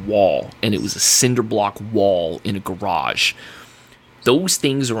fucking wall, and it was a cinder block wall in a garage. Those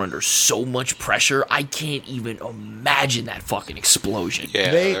things are under so much pressure, I can't even imagine that fucking explosion.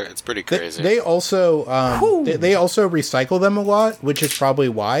 Yeah, it's pretty crazy. They also they also recycle them a lot, which is probably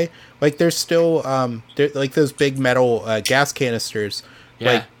why. Like, there's still like those big metal gas canisters.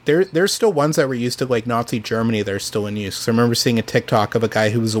 Yeah. Like, there's still ones that were used to, like, Nazi Germany that are still in use. So I remember seeing a TikTok of a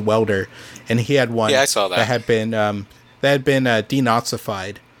guy who was a welder, and he had one I saw that had been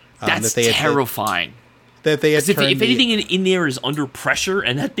denazified. That's terrifying. That they had if anything in there is under pressure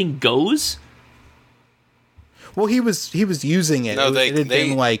and that thing goes. Well, he was using it. No, it had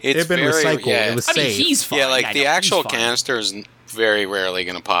been recycled. Yeah. It was I mean, safe. he's fine. Yeah, like I the know, actual he's fine. canister is very rarely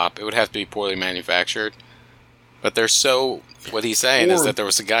going to pop. It would have to be poorly manufactured. But they're so. What he's saying is that there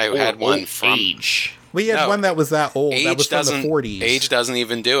was a guy who had one from age. We had No. one that was that old. Age That was from the doesn't 40s. Age doesn't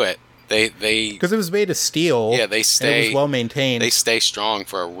even do it. They because it was made of steel. Yeah, they and stay- it was well maintained. they stay strong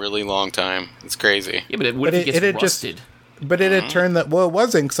for a really long time. It's crazy. Yeah, but what if it gets rusted? But it had turned that. Well, it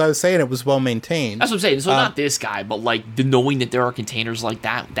wasn't because I was saying it was well maintained. That's what I'm saying. So not this guy, but like the knowing that there are containers like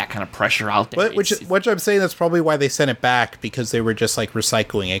that kind of pressure out there. Which I'm saying that's probably why they sent it back, because they were just like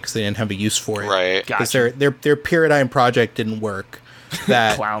recycling it because they didn't have a use for it. Right. Because Gotcha. their Pyridine project didn't work.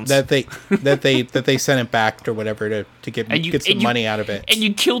 That Clowns. that they sent it back or whatever to get some money out of it. And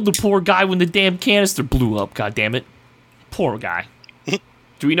you killed the poor guy when the damn canister blew up. God damn it, poor guy.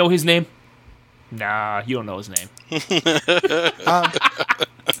 Do we know his name? Nah, you don't know his name. You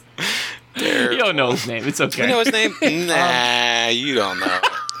don't know his name. It's okay. You know his name? Nah, you don't know.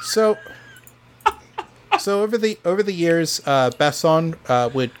 So over the years,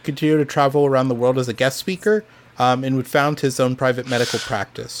 Besson would continue to travel around the world as a guest speaker, and would found his own private medical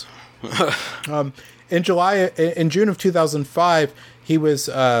practice. In June of 2005, he was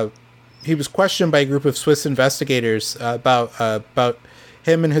questioned by a group of Swiss investigators about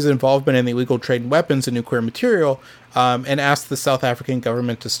him and his involvement in the illegal trade in weapons and nuclear material, and asked the South African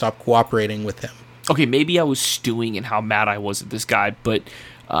government to stop cooperating with him. Okay, maybe I was stewing in how mad I was at this guy, but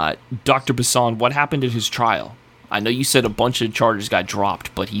Dr. Besson, what happened at his trial? I know you said a bunch of charges got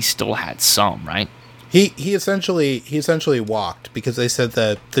dropped, but he still had some, right? He essentially walked because they said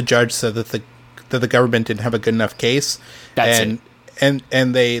that the judge said that the government didn't have a good enough case. That's it. And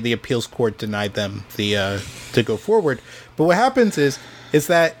the appeals court denied them to go forward. But what happens is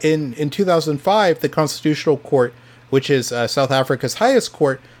that in 2005, the Constitutional Court, which is South Africa's highest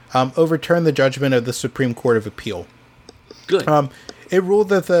court, overturned the judgment of the Supreme Court of Appeal. Good. It ruled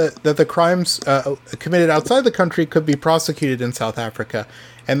that the crimes committed outside the country could be prosecuted in South Africa,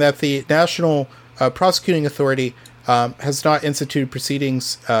 and that the National Prosecuting Authority has not instituted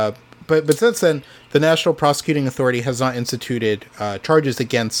proceedings. But since then, the National Prosecuting Authority has not instituted charges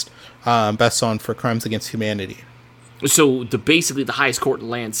against Besson for crimes against humanity. So basically the highest court in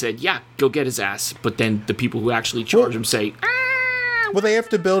the land said, yeah, go get his ass. But then the people who actually charge him say, well, they have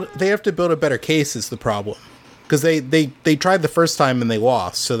to build a better case is the problem, because they tried the first time and they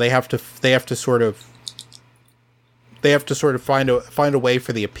lost, so they have to sort of find a way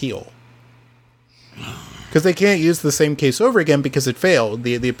for the appeal, because they can't use the same case over again because it failed.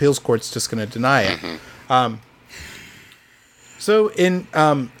 The appeals court's just going to deny it. Mm-hmm. So in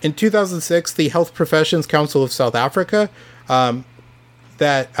 2006, the Health Professions Council of South Africa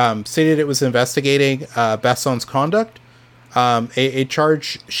stated it was investigating Besson's conduct. A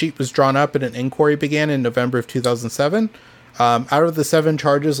charge sheet was drawn up and an inquiry began in November of 2007. Out of the 7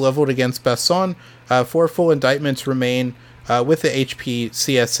 charges leveled against Besson, 4 full indictments remain with the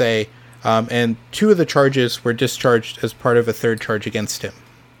HPCSA, and 2 of the charges were discharged as part of a 3rd charge against him.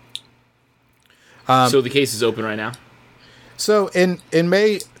 so the case is open right now? So in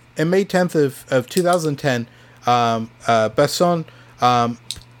May 10th of 2010, Besson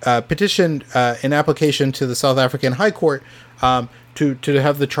petitioned an application to the South African High Court to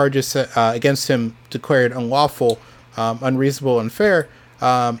have the charges against him declared unlawful, unreasonable, unfair,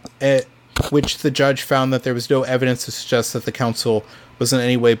 which the judge found that there was no evidence to suggest that the council was in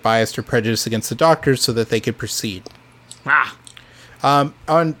any way biased or prejudiced against the doctors, so that they could proceed. On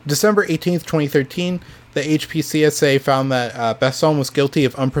December 18th, 2013, the HPCSA found that Besson was guilty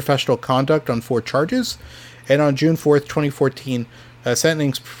of unprofessional conduct on 4 charges, and on June 4th, 2014, a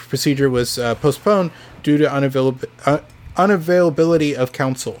sentencing procedure was postponed due to unavailability of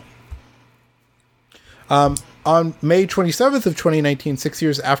counsel. On May 27th of 2019, 6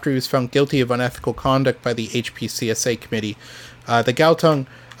 years after he was found guilty of unethical conduct by the HPCSA committee, the Gauteng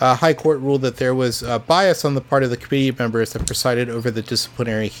High Court ruled that there was bias on the part of the committee members that presided over the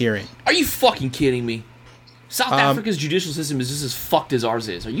disciplinary hearing. Are you fucking kidding me? South Africa's judicial system is just as fucked as ours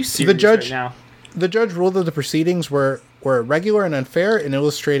is. Are you serious right now? The judge ruled that the proceedings were irregular and unfair and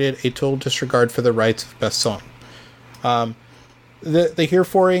illustrated a total disregard for the rights of Besson. The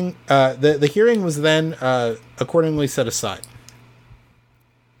hearing was then accordingly set aside.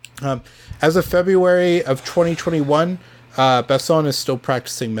 As of February of 2021, Besson is still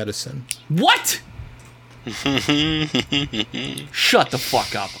practicing medicine. What? Shut the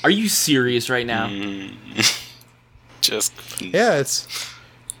fuck up. Are you serious right now? Just yeah, it's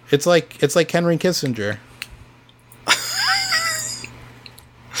like Henry Kissinger.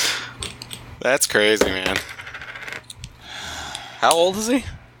 That's crazy, man. How old is he?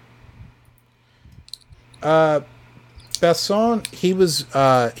 Besson, he was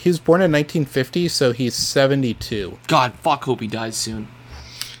born in 1950, so he's 72. God, fuck, hope he dies soon.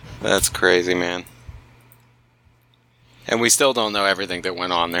 That's crazy, man. And we still don't know everything that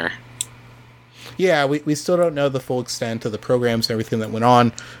went on there. Yeah, we still don't know the full extent of the programs and everything that went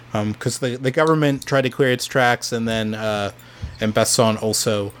on, because the government tried to clear its tracks, and then and Besson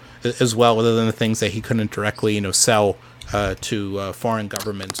also as well, other than the things that he couldn't directly sell to foreign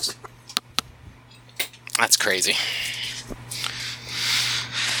governments. That's crazy.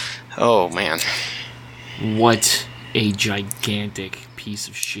 Oh man, what a gigantic piece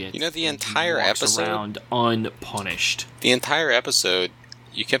of shit! The entire episode around unpunished. The entire episode.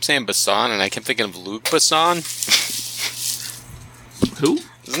 You kept saying Besson, and I kept thinking of Luc Besson. Who?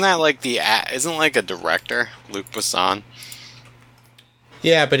 Isn't that isn't like a director, Luc Besson?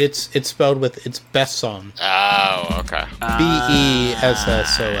 Yeah, but it's spelled with Besson. Oh, okay.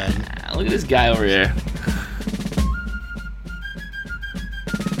 Besson. Look at this guy over here.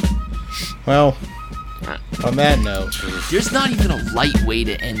 Well, on that note, there's not even a light way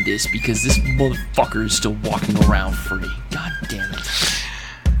to end this because this motherfucker is still walking around free. God damn it.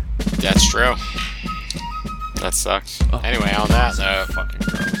 That's true. That sucks. Anyway, on that note, fucking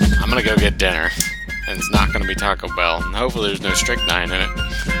gross. I'm gonna go get dinner. And it's not gonna be Taco Bell. And hopefully there's no strychnine in it.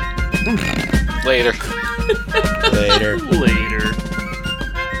 Later. Later. Later.